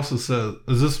 she also said,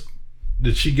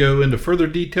 did she go into further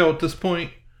detail at this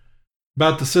point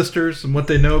about the sisters and what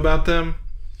they know about them?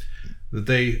 That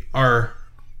they are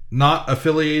not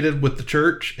affiliated with the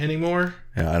church anymore?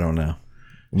 Yeah, I don't know.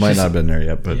 Might not have been there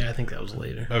yet, but yeah, I think that was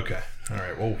later. Okay. All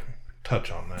right. We'll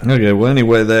touch on that. Okay. Well,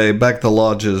 anyway, they back the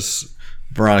lodges.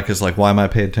 Veronica's like, why am I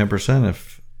paying 10%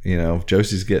 if, you know, if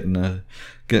Josie's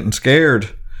getting scared?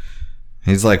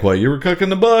 He's like, well, you were cooking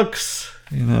the books,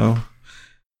 you know.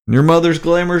 Your mother's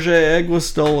Glamourge egg was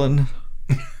stolen.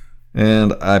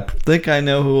 And I think I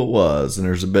know who it was. And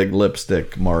there's a big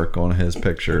lipstick mark on his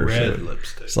picture. Red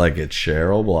lipstick. It's like it's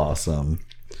Cheryl Blossom.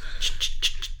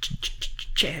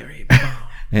 Cherry bomb.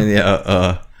 And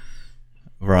yeah,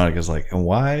 Veronica's like, and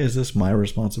why is this my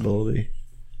responsibility?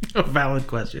 A valid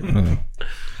question.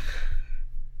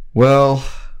 Well,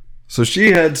 so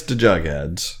she heads to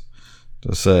Jughead's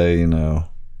to say, you know,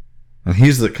 and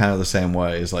he's kind of the same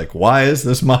way. He's like, why is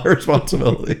this my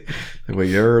responsibility? Like, well,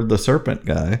 you're the serpent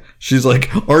guy. She's like,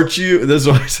 aren't you? This is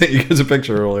why I sent you guys a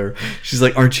picture earlier. She's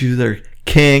like, aren't you their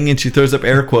king? And she throws up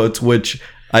air quotes, which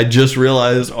I just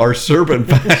realized are serpent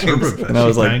fangs. And I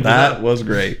was like, that was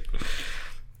great.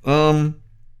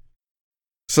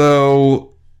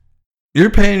 So you're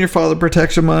paying your father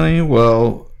protection money.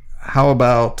 Well, how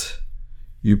about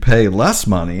you pay less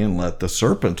money and let the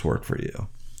serpents work for you?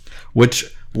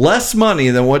 Which, less money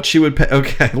than what she would pay.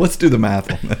 Okay, let's do the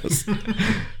math on this.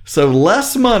 So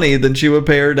less money than she would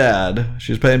pay her dad.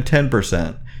 She's paying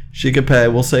 10%. She could pay,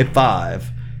 we'll say 5%,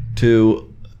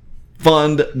 to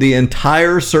fund the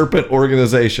entire serpent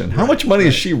organization. How much money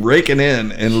is she raking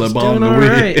in Le Bon Nuit?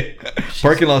 Right.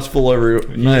 Parking lot's full every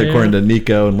night, according to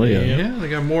Nico and Leah. Yeah, they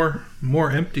got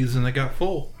more empties than they got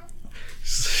full.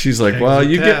 She's like, eggs, well,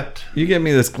 you get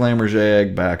me this Glamourge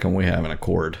egg back and we have an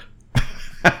accord.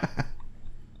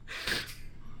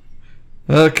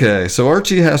 Okay, so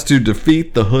Archie has to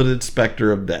defeat the hooded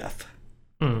specter of death.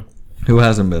 Who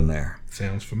hasn't been there?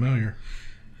 Sounds familiar.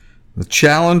 The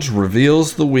challenge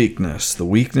reveals the weakness. The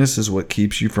weakness is what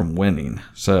keeps you from winning.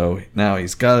 So now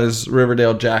he's got his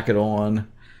Riverdale jacket on,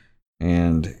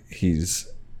 and he's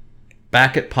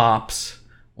back at Pop's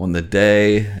on the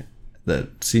day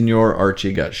that Senior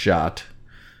Archie got shot.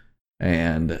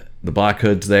 And the Black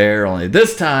Hood's there, only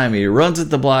this time he runs at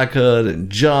the Black Hood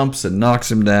and jumps and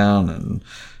knocks him down and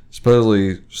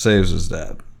supposedly saves his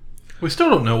dad. We still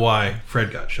don't know why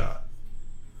Fred got shot.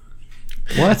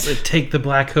 What? They take the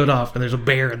Black Hood off and there's a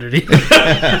bear underneath.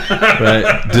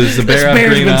 Right. Does the bear this have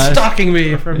green been eyes? Stalking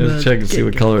me from Let's check and see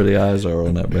what color the eyes are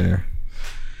on that bear.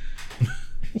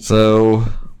 So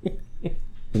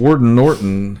Warden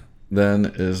Norton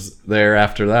then is there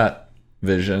after that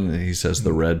vision. He says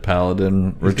the Red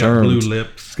Paladin returns. He's got blue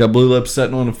lips. He's got blue lips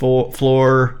sitting on the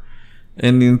floor,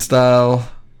 Indian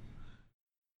style.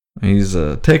 He's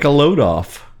take a load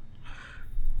off.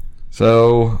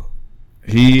 So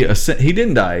he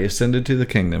didn't die. He ascended to the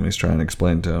kingdom. He's trying to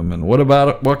explain to him. And what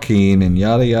about Joaquin and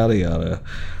yada yada yada.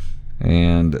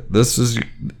 And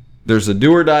there's a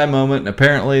do or die moment. And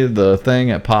apparently the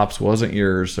thing at Pop's wasn't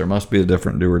yours. There must be a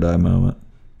different do or die moment.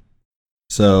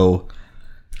 So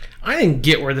I didn't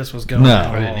get where this was going. No,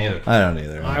 I didn't either. I don't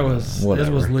either. This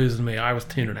was losing me. I was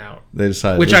tuning out. They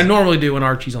decided, which I normally do when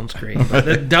Archie's on screen,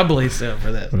 but doubly so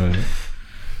for this. Right.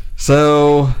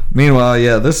 So, meanwhile,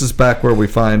 yeah, this is back where we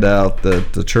find out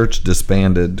that the church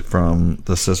disbanded from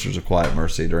the Sisters of Quiet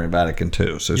Mercy during Vatican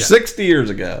II. So, 60 years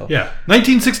ago. Yeah,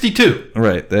 1962.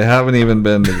 Right. They haven't even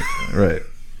been right.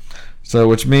 So,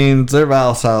 which means their vow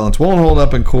of silence won't hold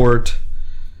up in court.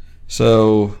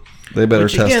 So they better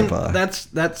testify. Again,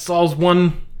 that solves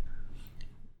one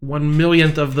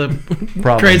 1/1,000,000th of the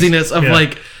Problems. craziness of Yeah.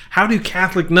 like, how do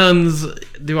Catholic nuns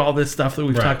do all this stuff that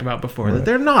we've Right. talked about before? Right. That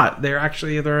they're not. They're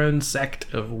actually their own sect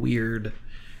of weird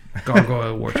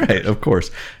gargoyle worship. Right, of course.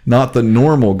 Not the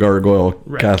normal gargoyle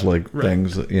Right. Catholic Right.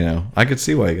 things, you know. I could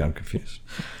see why you got confused.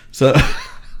 So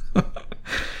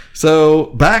so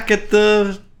back at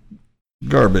the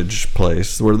garbage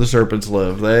place where the serpents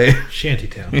live, they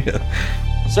Shantytown. yeah.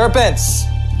 Serpents!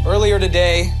 Earlier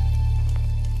today,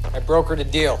 I brokered a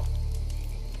deal.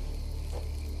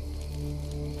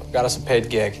 Got us a paid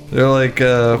gig. They're like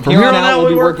from Here on out, we'll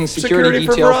be working security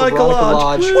detail for Veronica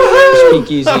Lodge, Woohoo!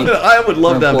 Speakeasy. I would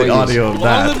love to have the employees. audio of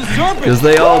that because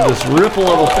they all just ripple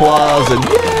of applause and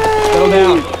Settle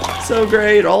down. so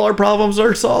great. All our problems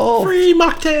are solved. Free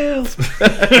mocktails.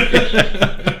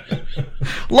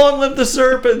 Long live the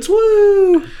serpents!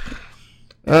 Woo!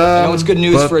 I know it's good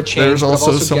news but for a change, There's but I've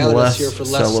also also some gathered us less here for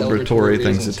less celebratory celebratory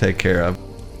things reasons. to take care of.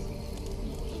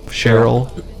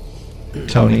 Cheryl,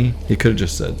 Tony, he could have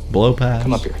just said blow pass.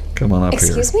 Come up here. Come on up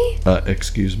Excuse here. me?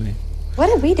 Excuse me. What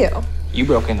did we do? You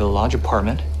broke into the lodge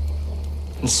apartment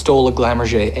and stole a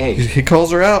Glamourget egg. He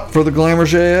calls her out for the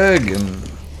Glamourget egg, and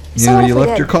you So know what if you we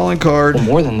left did? your calling card. Well,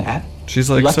 more than that. She's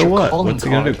you like, left so your what? calling What's he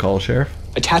gonna do? card. Call sheriff?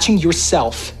 Attaching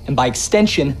yourself, and by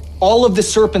extension, all of the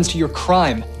serpents to your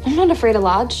crime. I'm not afraid of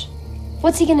Lodge.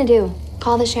 What's he gonna do?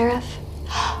 Call the sheriff?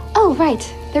 Oh,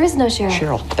 right. There is no sheriff.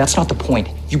 Cheryl, that's not the point.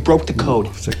 You broke the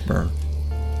code. Sick burn.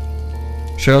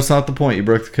 Cheryl's not the point. You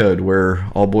broke the code. We're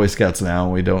all Boy Scouts now,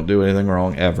 and we don't do anything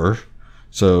wrong ever.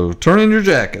 So turn in your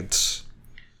jackets.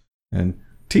 And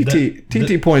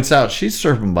TT points out she's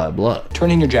serpent by blood. Turn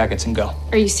in your jackets and go.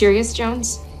 Are you serious,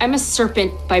 Jones? I'm a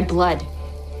serpent by blood.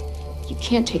 You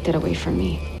can't take that away from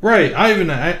me. Right.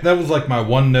 That was like my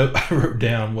one note I wrote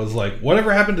down was like,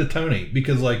 whatever happened to Tony?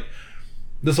 Because like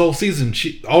this whole season,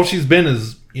 all she's been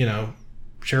is, you know,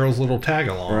 Cheryl's little tag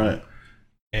along. Right.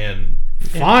 And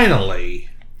finally,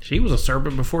 she was a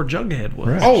serpent before Jughead was.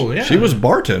 Right. Oh, yeah. She was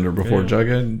bartender before Yeah.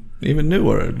 Jughead even knew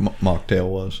what a mocktail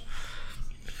was.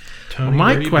 Tony, Well,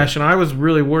 my where you question, I was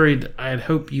really worried. I'd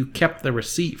hope you kept the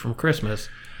receipt from Christmas.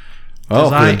 Oh,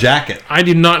 for I, the jacket. I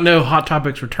do not know Hot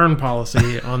Topic's return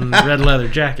policy on red leather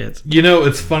jackets. You know,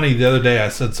 it's funny. The other day, I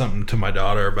said something to my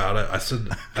daughter about it. I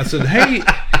said, hey,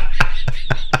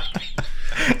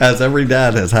 As every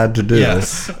dad has had to do.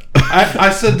 yes.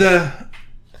 I said,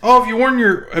 oh,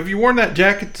 have you worn that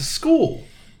jacket to school?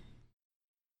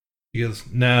 He goes,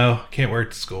 no, can't wear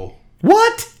it to school.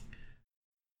 What?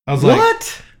 I was like,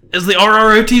 What? Is the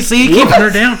RROTC keeping her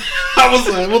down? I was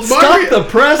like, well, Stop the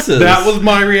presses. that was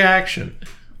my reaction.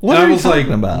 What And are I you was talking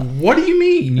like, about? what do you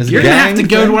mean? Is it You're going to have to gang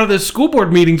go thing? to one of those school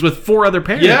board meetings with 4 other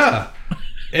parents. Yeah.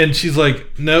 And she's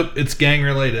like, nope, it's gang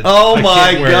related. Oh I my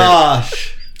can't wear it."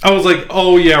 gosh. I was like,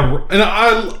 oh yeah, and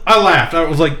I laughed. I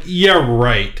was like, yeah,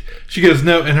 right. She goes,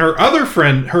 no, and her other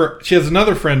friend, she has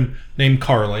another friend named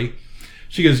Carly.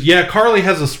 She goes, yeah, Carly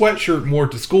has a sweatshirt and wore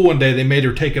it to school one day. They made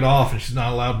her take it off, and she's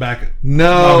not allowed back. No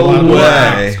not allowed to wear it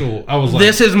out way. of school. I was like,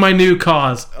 This is my new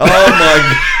cause. Oh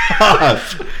my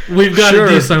gosh. We've got Sure.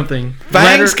 to do something.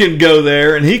 Fangs can go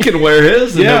there and he can wear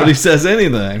his and Yeah. nobody says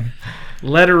anything.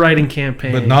 Letter writing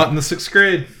campaign. but not in the 6th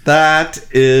grade. That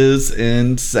is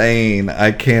insane.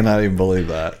 I cannot even believe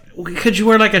that. Could you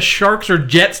wear like a Sharks or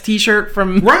Jets t-shirt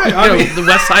from Right, I mean- the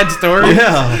West Side Story?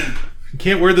 Yeah. You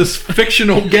can't wear this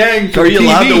fictional gang. Are for you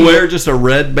allowed TV. to wear just a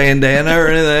red bandana or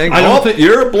anything? I don't think-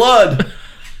 you're a blood.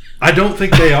 I don't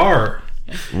think they are.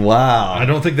 Wow. I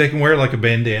don't think they can wear like a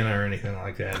bandana or anything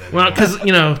like that anymore. Well, because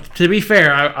to be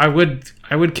fair, I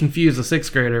would confuse a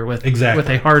 6th grader with Exactly. with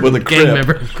a hard With a gang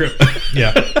crip. member.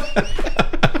 yeah.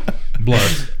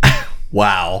 Blood.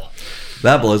 Wow.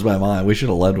 That blows my mind. We should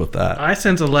have led with that. I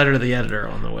sent a letter to the editor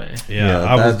on the way. Yeah, Yeah,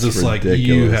 I was that's just like, you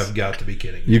ridiculous. have got to be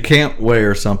kidding me. You can't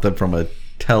wear something from a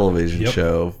television Yep.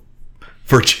 show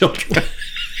for children.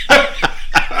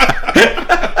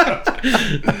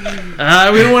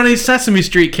 We don't want any Sesame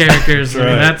Street characters. I mean,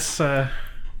 Right. that's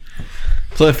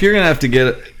So if you're gonna have to get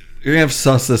it, you're gonna have to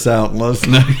suss this out and let us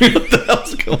know what the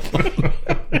hell's going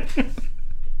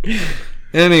on.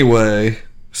 Anyway,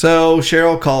 so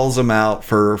Cheryl calls him out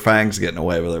for Fangs getting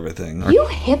away with everything. You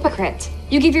hypocrite.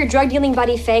 You give your drug dealing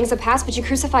buddy Fangs a pass, but you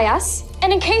crucify us?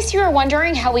 And in case you were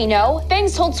wondering how we know,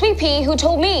 Fangs told Sweet Pea who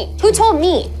told me. Who told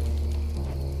me?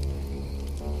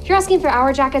 If you're asking for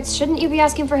our jackets, shouldn't you be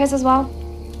asking for his as well?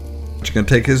 You're gonna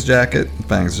take his jacket.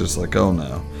 Fangs just like, oh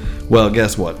no. Well,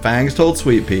 guess what? Fangs told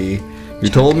Sweet Pea, who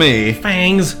told me,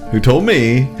 Fangs. who told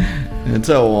me, and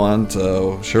so on.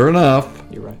 So sure enough,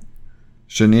 You're right.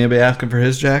 shouldn't he be asking for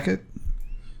his jacket?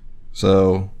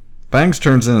 So Fangs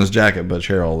turns in his jacket, but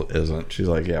Cheryl isn't. She's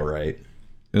like, yeah, right.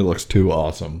 It looks too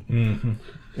awesome. Mm-hmm.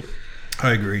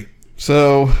 I agree.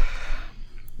 So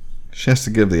she has to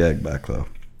give the egg back, though.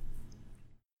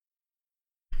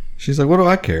 She's like, what do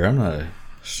I care? I'm not a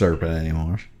serpent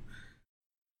anymore.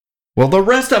 Well, the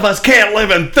rest of us can't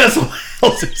live in Thistle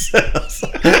House, it says.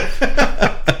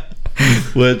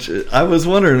 Which I was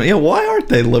wondering, why aren't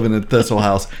they living in Thistle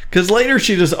House? Because later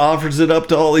she just offers it up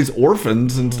to all these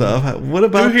orphans and stuff. What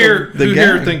about who here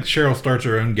gang? thinks Cheryl starts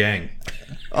her own gang?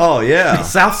 Oh, yeah.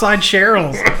 Southside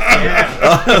Cheryl's.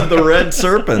 The Red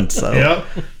Serpent. So Yep.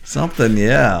 Something,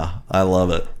 yeah. I love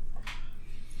it.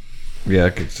 Yeah, I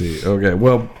could see. Okay,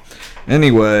 well,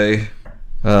 anyway,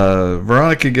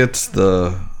 Veronica gets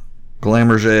the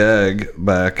Glamourget egg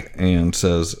back and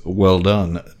says, well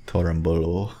done,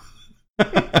 Torambolo.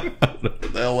 What the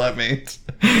hell that means.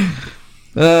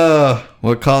 Well,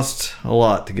 it cost a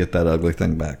lot to get that ugly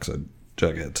thing back, so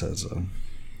Jughead says so.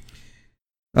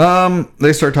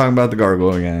 They start talking about the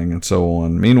Gargoyle Gang and so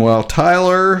on. Meanwhile,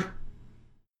 Tyler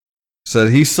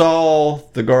said he saw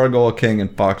the Gargoyle King in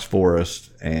Fox Forest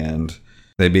and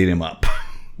they beat him up.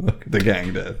 The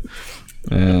gang did.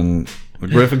 And the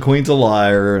Griffin Queen's a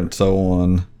liar and so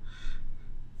on.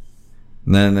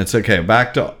 And then it's okay.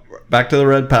 Back to the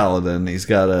Red Paladin.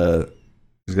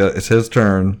 It's his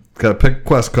turn. Got to pick a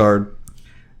quest card.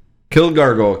 Kill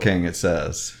Gargoyle King, it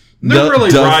says. They're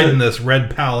really riding this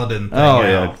Red Paladin thing out.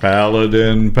 Yeah.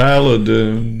 Paladin.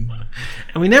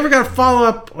 And we never got a follow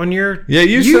up on your. Yeah,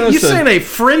 you sent a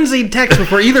frenzied text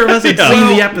before either of us had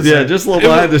seen the episode. Yeah, just a little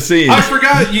behind the scenes. I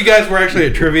forgot you guys were actually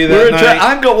at trivia that night.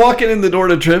 I'm walking in the door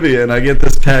to trivia and I get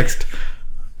this text,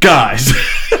 guys.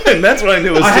 And that's what I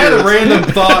knew was serious. I had a random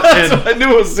thought. That's what I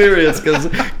knew was serious because,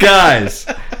 guys.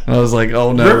 And I was like,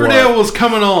 oh no. Riverdale was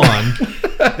coming on.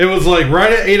 It was like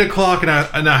right at 8 o'clock, and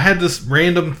I had this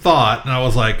random thought, and I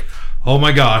was like, oh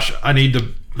my gosh, I need to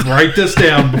write this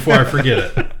down before I forget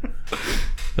it.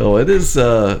 Oh, it is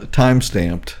time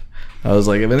stamped. I was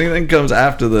like, if anything comes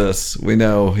after this, we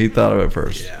know he thought of it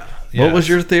first. Yeah. What was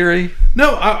your theory?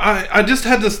 No, I just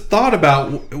had this thought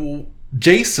about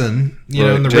Jason,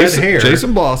 in the red hair.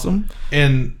 Jason Blossom.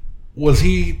 And was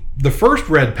he the first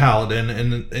Red Paladin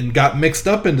and got mixed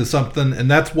up into something,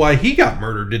 and that's why he got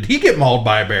murdered? Did he get mauled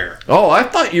by a bear? Oh, I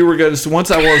thought you were going to.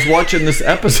 Once I was watching this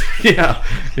episode, yeah,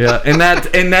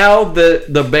 and now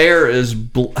the bear has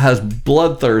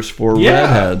bloodthirst for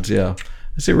redheads. Yeah,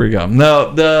 I see where you go.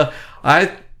 No,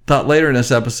 I thought later in this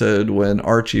episode when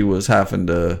Archie was having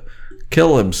to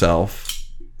kill himself,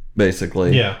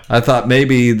 basically. Yeah, I thought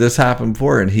maybe this happened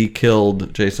before and he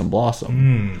killed Jason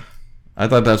Blossom. I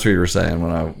thought that's what you were saying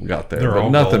when I got there. But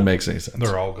nothing gold. makes any sense.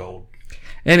 They're all gold.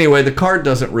 Anyway, the card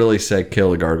doesn't really say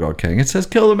kill the Gargoyle King. It says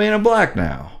kill the Man in Black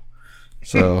now.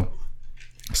 So,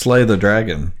 slay the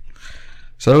dragon.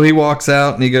 So he walks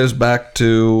out and he goes back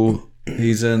to...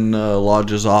 He's in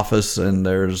Lodge's office and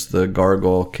there's the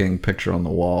Gargoyle King picture on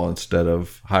the wall instead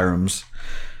of Hiram's.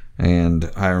 And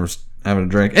Hiram's having a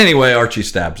drink. Anyway, Archie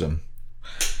stabs him.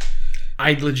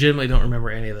 I legitimately don't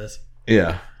remember any of this.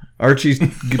 Yeah. Archie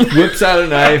whips out a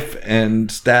knife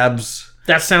and stabs.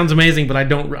 That sounds amazing, but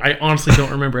I honestly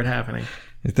don't remember it happening.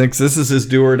 He thinks this is his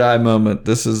do or die moment.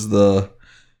 This is the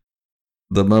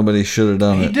moment he should have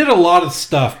done it. He did a lot of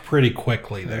stuff pretty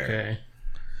quickly there. Okay.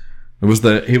 It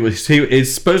was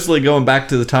he's supposedly going back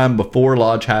to the time before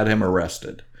Lodge had him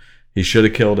arrested. He should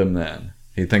have killed him then.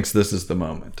 He thinks this is the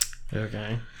moment.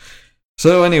 Okay.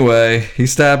 So anyway, he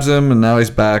stabs him, and now he's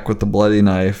back with the bloody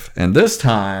knife. And this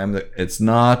time, it's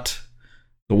not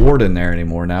the warden there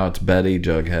anymore. Now it's Betty,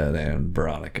 Jughead, and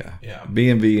Veronica. Yeah. B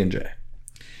and V and J.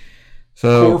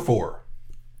 So 4-4.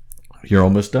 You're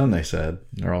almost done, they said.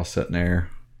 They're all sitting there.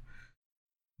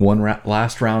 One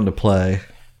last round to play.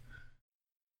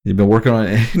 You've been working on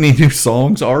any new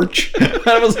songs, Arch?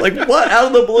 I was like, what? Out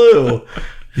of the blue.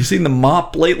 You seen the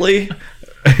Mop lately?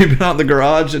 You've been out in the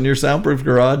garage, in your soundproof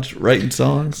garage, writing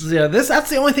songs? Yeah,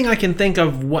 that's the only thing I can think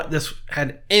of what this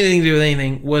had anything to do with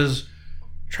anything was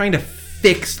trying to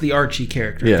fix the Archie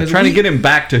character. Yeah, trying to get him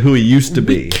back to who he used to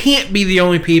be. We can't be the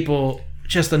only people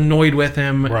just annoyed with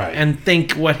him right. and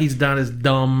think what he's done is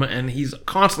dumb and he's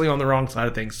constantly on the wrong side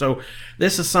of things. So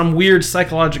this is some weird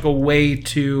psychological way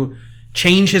to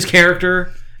change his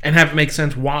character and have it make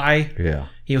sense why. Yeah.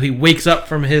 He wakes up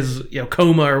from his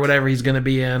coma or whatever he's going to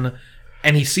be in,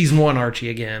 and he's season 1 Archie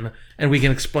again, and we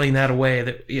can explain that away.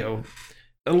 That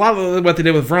a lot of what they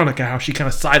did with Veronica, how she kind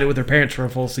of sided with her parents for a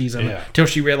full season until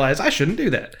she realized I shouldn't do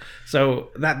that. So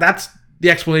that's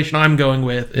the explanation I'm going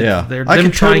with. Yeah, they're I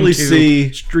can totally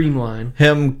see streamline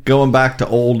him going back to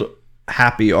old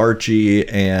happy Archie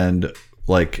and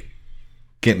like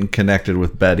getting connected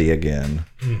with Betty again.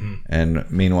 Mm-hmm.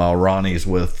 And meanwhile, Ronnie's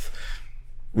with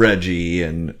Reggie,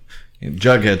 and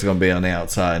Jughead's going to be on the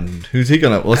outside. And who's he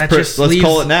going to... Let's leaves,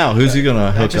 call it now. Who's he going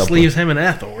to hook up with? That just leaves him and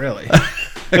Ethel, really.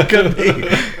 Could be.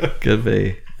 Could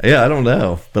be. Yeah, I don't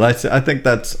know. But I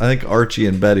think Archie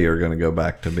and Betty are going to go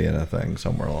back to being a thing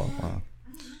somewhere along the line.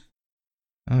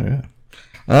 Oh,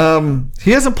 yeah.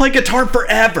 He hasn't played guitar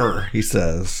forever, he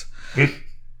says.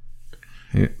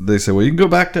 They say, well, you can go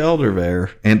back to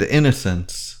Eldervale and to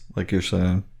Innocence, like you're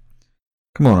saying.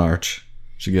 Come on, Arch.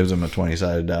 She gives him a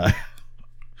 20-sided die.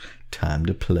 Time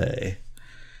to play.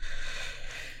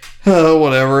 Oh,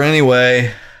 whatever.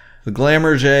 Anyway, the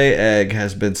Glamour J egg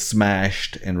has been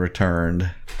smashed and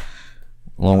returned,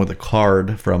 along with a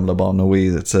card from Le Bon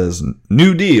Nuit that says,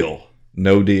 New Deal,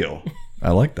 no deal.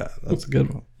 I like that. That's a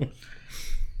good one.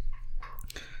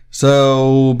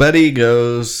 So Betty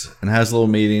goes and has a little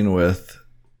meeting with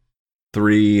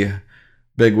 3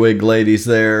 bigwig ladies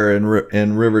there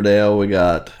in Riverdale. We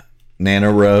got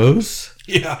Nana Rose,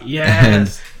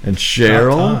 yes, and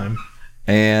Cheryl,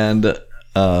 and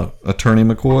Attorney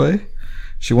McCoy.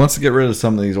 She wants to get rid of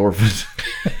some of these orphans.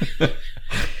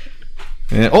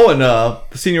 and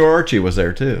Senior Archie was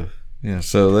there too. Yeah,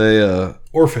 so they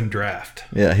orphan draft.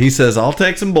 Yeah, he says I'll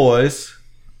take some boys,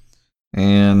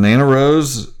 and Nana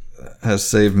Rose has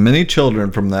saved many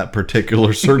children from that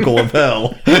particular circle of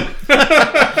hell.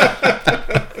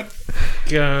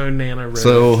 Go, Nana Rose.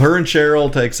 So her and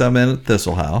Cheryl take some in at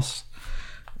Thistle House,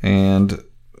 and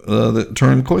the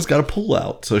Attorney McCoy's got a pull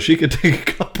out, so she could take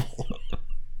a couple.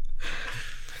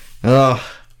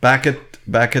 Back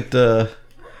at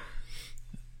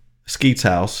Skeet's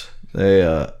house,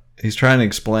 he's trying to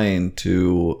explain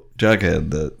to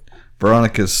Jughead that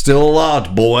Veronica's still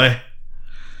alive, boy.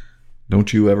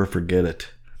 Don't you ever forget it.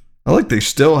 I like they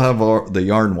still have the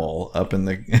yarn wall up in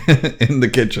the in the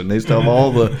kitchen. They still have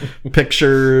all the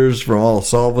pictures from all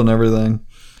Solve and everything.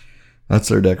 That's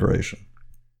their decoration.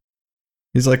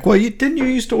 He's like, well, didn't you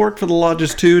used to work for the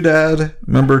lodges too, Dad?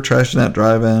 Remember trashing that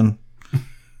drive-in? He's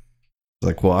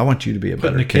like, well, I want you to be a better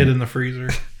Putting a kid in the freezer.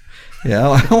 Yeah,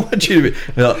 I want you to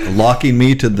be locking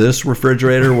me to this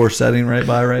refrigerator we're setting right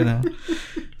by right now.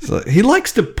 So he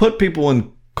likes to put people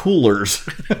in coolers.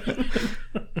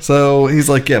 So he's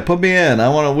like, yeah, put me in.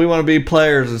 We want to be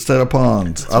players instead of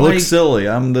pawns. I look silly.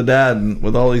 I'm the dad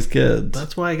with all these kids.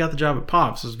 That's why I got the job at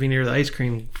Pops, was to be near the ice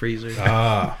cream freezer.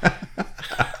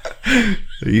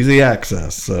 Easy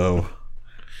access. So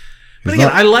but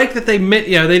again, I like that they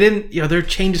didn't, they're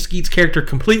changed Skeet's character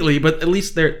completely, but at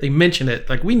least they mention it.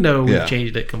 Like, we know we've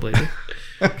changed it completely.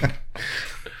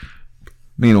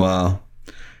 Meanwhile,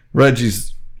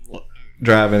 Reggie's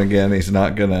driving again. He's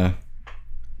not gonna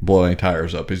blow any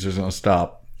tires up. He's just gonna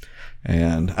stop,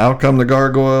 and out come the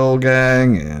Gargoyle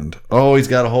gang, and he's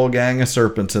got a whole gang of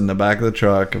serpents in the back of the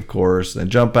truck, of course. They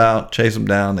jump out, chase him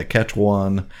down. They catch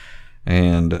one,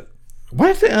 and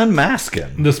why did they unmask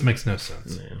him? This makes no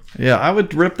sense. Yeah, I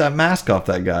would rip that mask off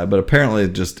that guy, but apparently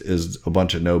it just is a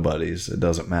bunch of nobodies. It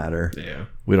doesn't matter. Yeah,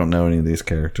 we don't know any of these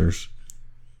characters,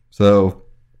 so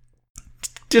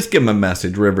just give him a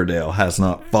message. Riverdale has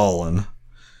not fallen.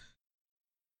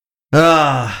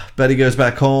 Betty goes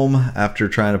back home after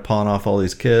trying to pawn off all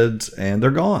these kids, and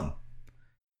they're gone.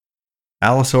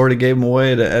 Alice already gave them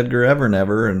away to Edgar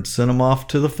Evernever and sent them off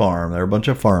to the farm. They're a bunch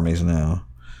of farmies now.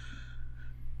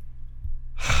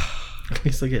 At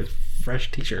least they get fresh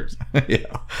t-shirts.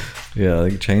 Yeah, they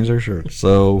can change their shirts.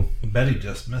 So Betty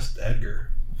just missed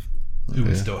Edgar, who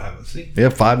we still haven't seen. Yeah,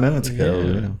 5 minutes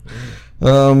ago.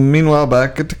 Yeah. Meanwhile,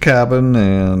 back at the cabin,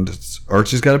 and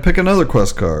Archie's got to pick another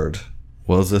quest card.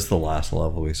 Well, is this the last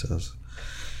level, he says.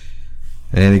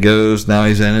 And he goes, now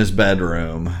he's in his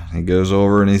bedroom. He goes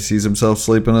over and he sees himself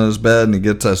sleeping in his bed, and he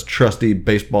gets his trusty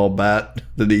baseball bat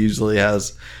that he usually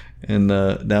has in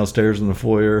downstairs in the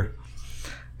foyer.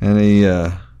 And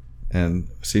and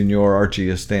Senior Archie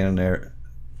is standing there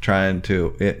trying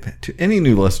to any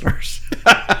new listeners.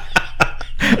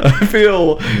 I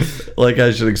feel like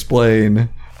I should explain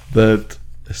that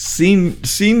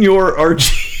Senior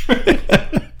Archie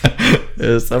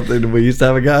is something that we used to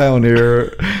have a guy on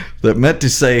here that meant to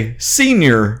say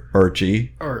Senior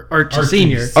Archie. Or Archie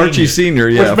Senior. Archie Senior,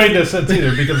 yeah. Which made no sense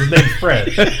either because his name's Fred.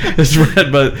 It's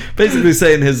Fred, but basically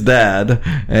saying his dad.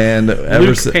 And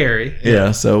Luke Perry.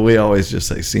 Yeah, so we always just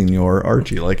say Senior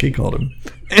Archie like he called him.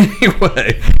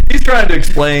 Anyway, he's trying to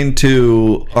explain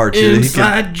to Archie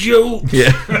inside jokes.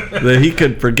 Yeah, that he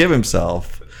could forgive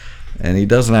himself and he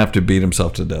doesn't have to beat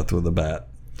himself to death with a bat.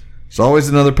 There's always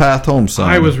another path home, son.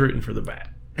 I was rooting for the bat.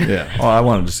 Yeah. I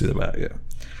wanted to see the bat, yeah.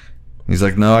 He's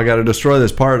like, no, I got to destroy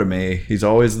this part of me. He's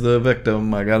always the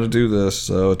victim. I got to do this.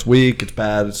 So it's weak, it's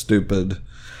bad, it's stupid.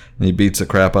 And he beats the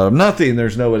crap out of nothing.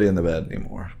 There's nobody in the bed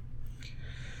anymore.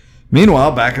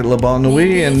 Meanwhile, back at Le Bon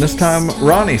Nuit, and this time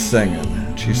Ronnie's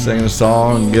singing. She's singing a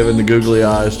song and giving the googly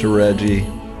eyes to Reggie.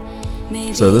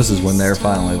 So this is when they're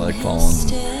finally like falling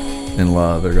in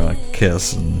love. They're gonna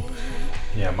kiss and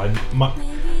Yeah,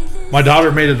 my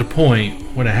daughter made it a point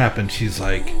when it happened. She's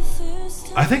like,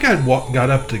 I think I got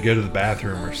up to go to the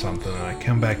bathroom or something, and I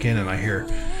come back in and I hear,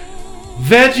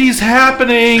 "Veggie's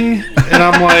happening," and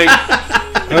I'm like,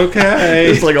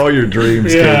 okay. It's like all your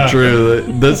dreams came true.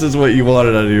 This is what you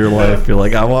wanted out of your life. You're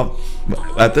like,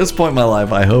 at this point in my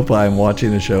life, I hope I'm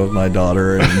watching a show with my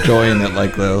daughter and enjoying it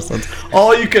like this. That's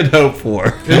all you can hope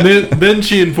for. And then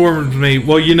she informed me,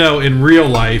 well, in real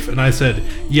life, and I said,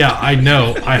 yeah, I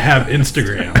know, I have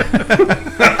Instagram.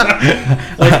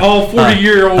 Like all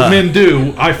 40-year-old men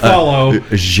do. I follow.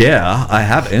 Yeah, I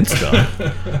have Insta.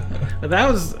 That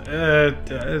was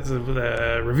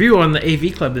a review on the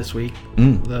AV Club this week,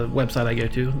 the website I go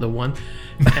to, the one,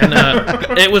 and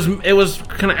it was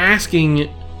kind of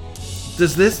asking,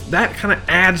 that kind of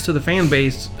adds to the fan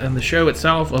base and the show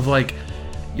itself of like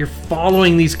you're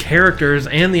following these characters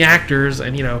and the actors,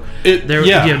 and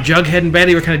Jughead and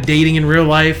Betty were kind of dating in real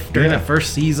life during that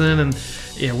first season, and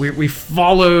we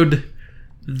followed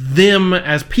them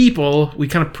as people. We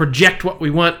kind of project what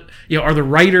we want. Are the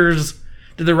writers?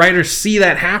 Did the writers see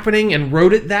that happening and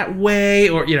wrote it that way,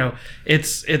 or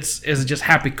is it just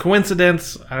happy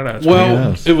coincidence? I don't know. It's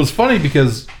well, it was funny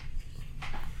because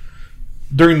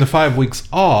during the 5 weeks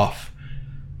off,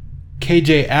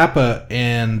 KJ Apa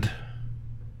and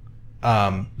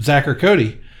Zachary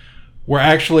Cody were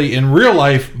actually in real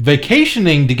life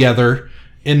vacationing together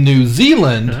in New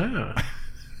Zealand. Oh.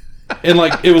 And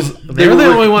like it was, they were the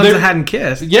only ones that hadn't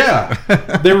kissed. Yeah,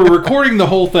 they were recording the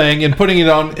whole thing and putting it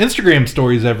on Instagram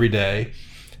stories every day.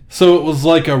 So it was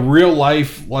like a real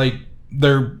life, like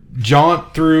their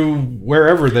jaunt through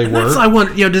wherever they were. That's I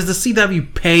wonder. Does the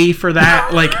CW pay for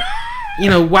that? Like,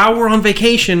 while we're on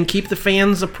vacation, keep the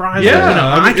fans apprised.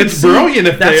 Yeah, it's brilliant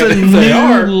if that's a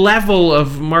new level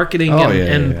of marketing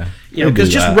because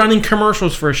just running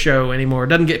commercials for a show anymore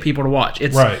doesn't get people to watch.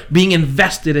 It's being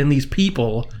invested in these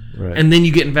people. Right. And then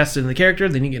you get invested in the character,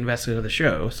 then you get invested in the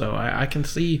show. So I can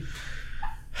see.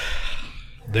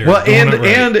 Madeline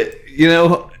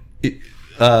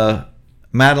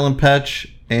Petch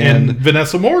and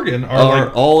Vanessa Morgan are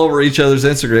like, all over each other's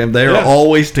Instagram. They are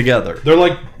always together. They're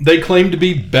like, they claim to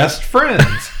be best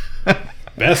friends.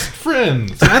 Best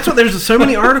friends. So that's what there's so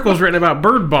many articles written about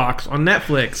Bird Box on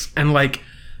Netflix, and like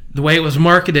the way it was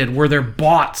marketed, were there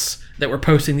bots that were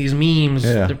posting these memes,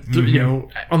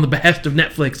 on the behest of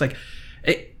Netflix. Like,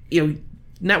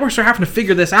 networks are having to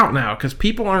figure this out now because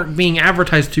people aren't being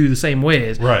advertised to the same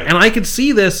ways. Right. And I could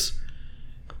see this,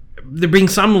 there being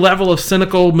some level of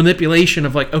cynical manipulation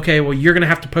of like, okay, well, you're going to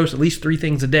have to post at least 3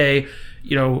 things a day,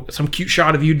 some cute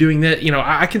shot of you doing that.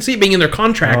 I can see it being in their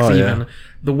contracts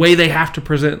the way they have to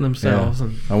present themselves. Yeah.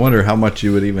 And I wonder how much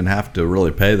you would even have to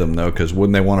really pay them, though, because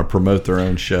wouldn't they want to promote their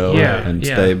own show and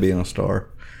stay being a star?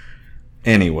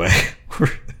 Anyway,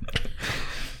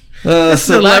 this is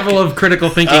the level of critical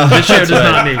thinking this show does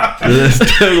not need. This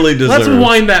totally deserves. Let's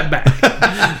wind that back.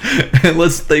 And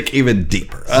let's think even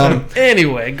deeper.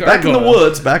 Anyway, back in the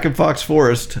woods, back in Fox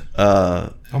Forest.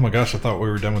 Oh my gosh, I thought we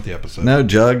were done with the episode. No,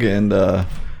 Jug and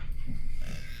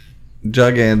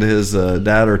his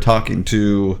dad are talking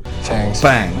to Fangs.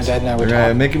 My dad and I were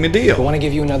talking. Making a deal. We want to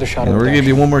give you another shot. We're going to give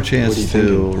you one more chance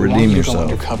to redeem yourself. Go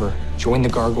undercover. Join the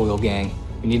Gargoyle Gang.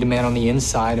 We need a man on the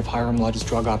inside of Hiram Ludd's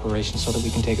drug operation so that we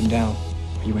can take him down.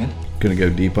 Are you in? Gonna go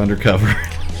deep undercover.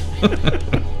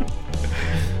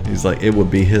 He's like, it would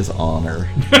be his honor.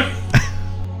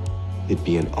 It'd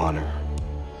be an honor.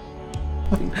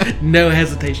 No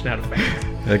hesitation out of fact.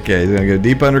 Okay, he's gonna go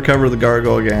deep undercover of the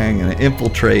Gargoyle Gang and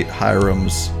infiltrate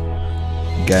Hiram's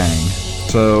gang.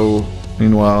 So,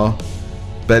 meanwhile,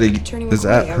 Betty is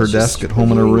at her desk at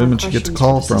home in her room and she gets a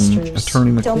call from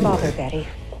Attorney McCoy. Don't bother, Betty.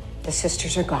 The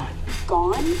sisters are gone.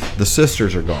 Gone? The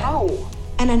sisters are gone. How?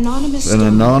 An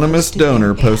anonymous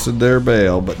donor posted their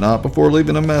bail, but not before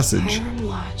leaving a message. Hiram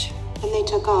Lodge. And they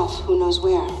took off, who knows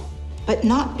where. But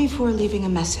not before leaving a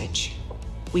message.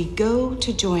 We go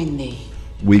to join thee.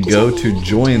 We go to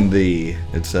join thee,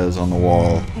 it says on the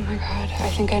wall. Oh my god,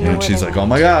 I think I know. And she's like, oh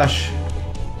my gosh.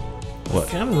 What?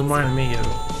 Kind of reminded me of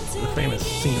the famous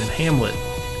scene in Hamlet.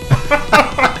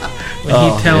 When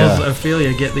he tells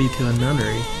Ophelia, get thee to a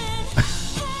nunnery.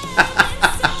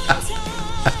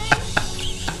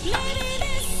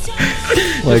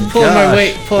 Pulling my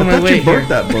weight you burnt here.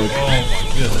 that book. Oh my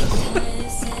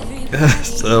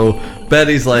goodness. So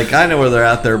Betty's like, I know where they're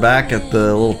at. They're back at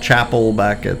the little chapel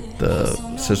back at the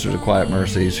Sisters of Quiet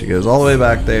Mercy. She goes all the way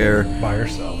back there. By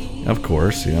herself. of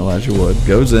course, as you would,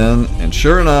 goes in, and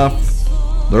sure enough,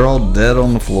 they're all dead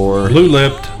on the floor.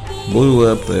 Blue-lipped.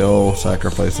 They all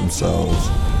sacrifice themselves.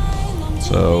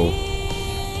 So,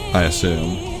 I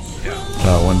assume.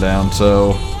 That went down.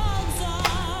 So,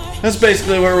 that's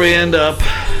basically where we end up.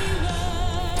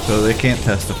 So they can't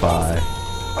testify.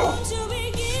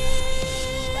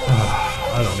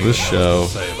 I don't this even know show. what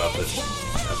to say about this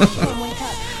episode.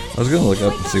 I was going to look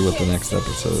up and see what the next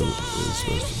episode is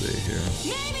supposed to be here.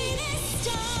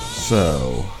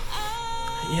 So,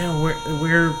 yeah,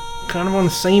 we're kind of on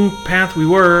the same path we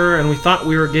were, and we thought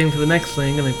we were getting to the next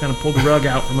thing, and they've kind of pulled the rug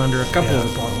out from under a couple of the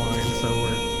plot lines. So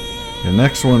the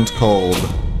next one's called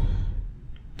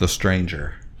The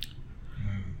Stranger.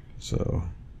 So,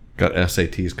 got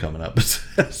SATs coming up. It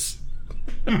says.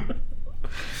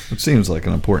 It seems like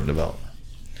an important development.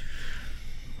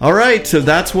 All right, so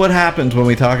that's what happens when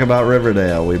we talk about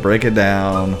Riverdale. We break it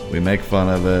down, we make fun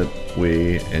of it,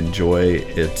 we enjoy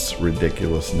its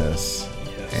ridiculousness,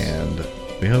 and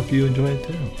we hope you enjoy it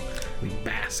too. We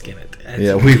bask in it.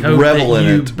 Yeah, we revel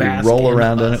in it. We roll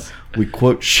around in it. We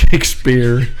quote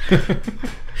Shakespeare.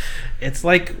 It's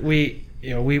like we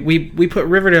put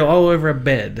Riverdale all over a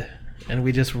bed, and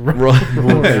we just roll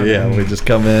around. Yeah, we just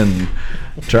come in,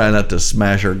 try not to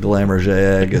smash our Glamour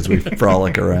egg as we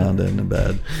frolic around in the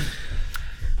bed.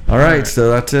 All right,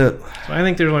 so that's it. So I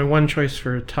think there's only one choice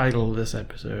for a title of this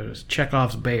episode. It's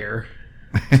Chekhov's Bear.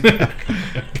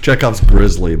 Chekhov's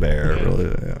grizzly bear. Really?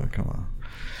 Yeah, come on.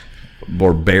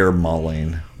 Or bear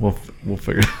mauling. We'll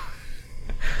figure it out.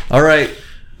 All right,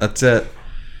 that's it.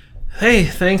 Hey,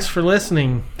 thanks for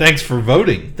listening. Thanks for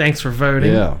voting.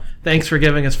 Yeah. Thanks for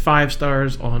giving us 5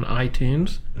 stars on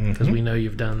iTunes, because we know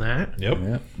you've done that.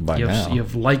 Yep. By now.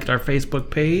 You've liked our Facebook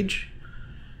page.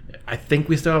 I think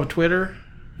we still have a Twitter.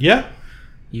 Yeah.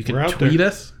 You can tweet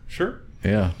us. Sure.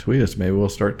 Yeah, tweet us. Maybe we'll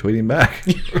start tweeting back.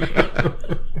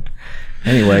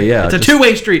 Anyway, yeah. It's a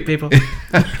two-way street, people.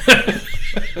 All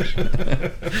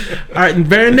right, in the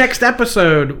very next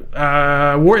episode,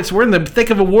 we're in the thick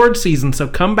of award season, so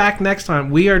come back next time.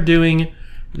 We are doing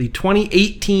the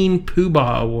 2018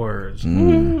 Poobah Awards.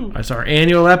 It's our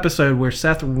annual episode where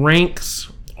Seth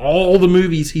ranks all the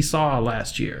movies he saw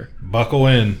last year. Buckle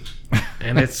in.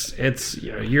 And it's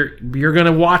you're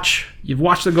gonna watch. You've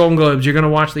watched the Golden Globes. You're gonna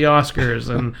watch the Oscars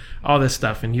and all this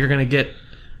stuff, and you're gonna get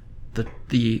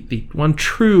the one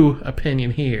true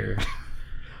opinion here.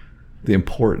 The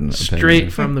important straight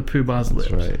opinion. from the Poobah's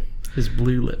lips. That's right. His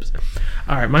blue lips.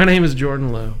 All right, my name is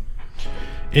Jordan Lowe.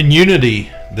 In unity,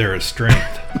 there is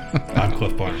strength. I'm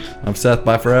Cliff Barnes. I'm Seth.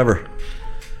 Bye forever.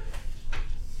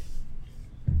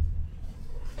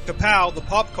 Kapow, the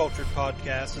Pop Culture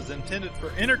Podcast, is intended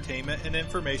for entertainment and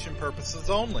information purposes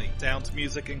only. Sounds,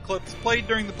 music, and clips played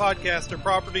during the podcast are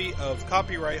property of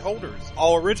copyright holders.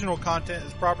 All original content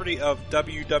is property of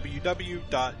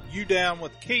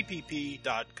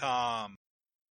www.udownwithkpp.com.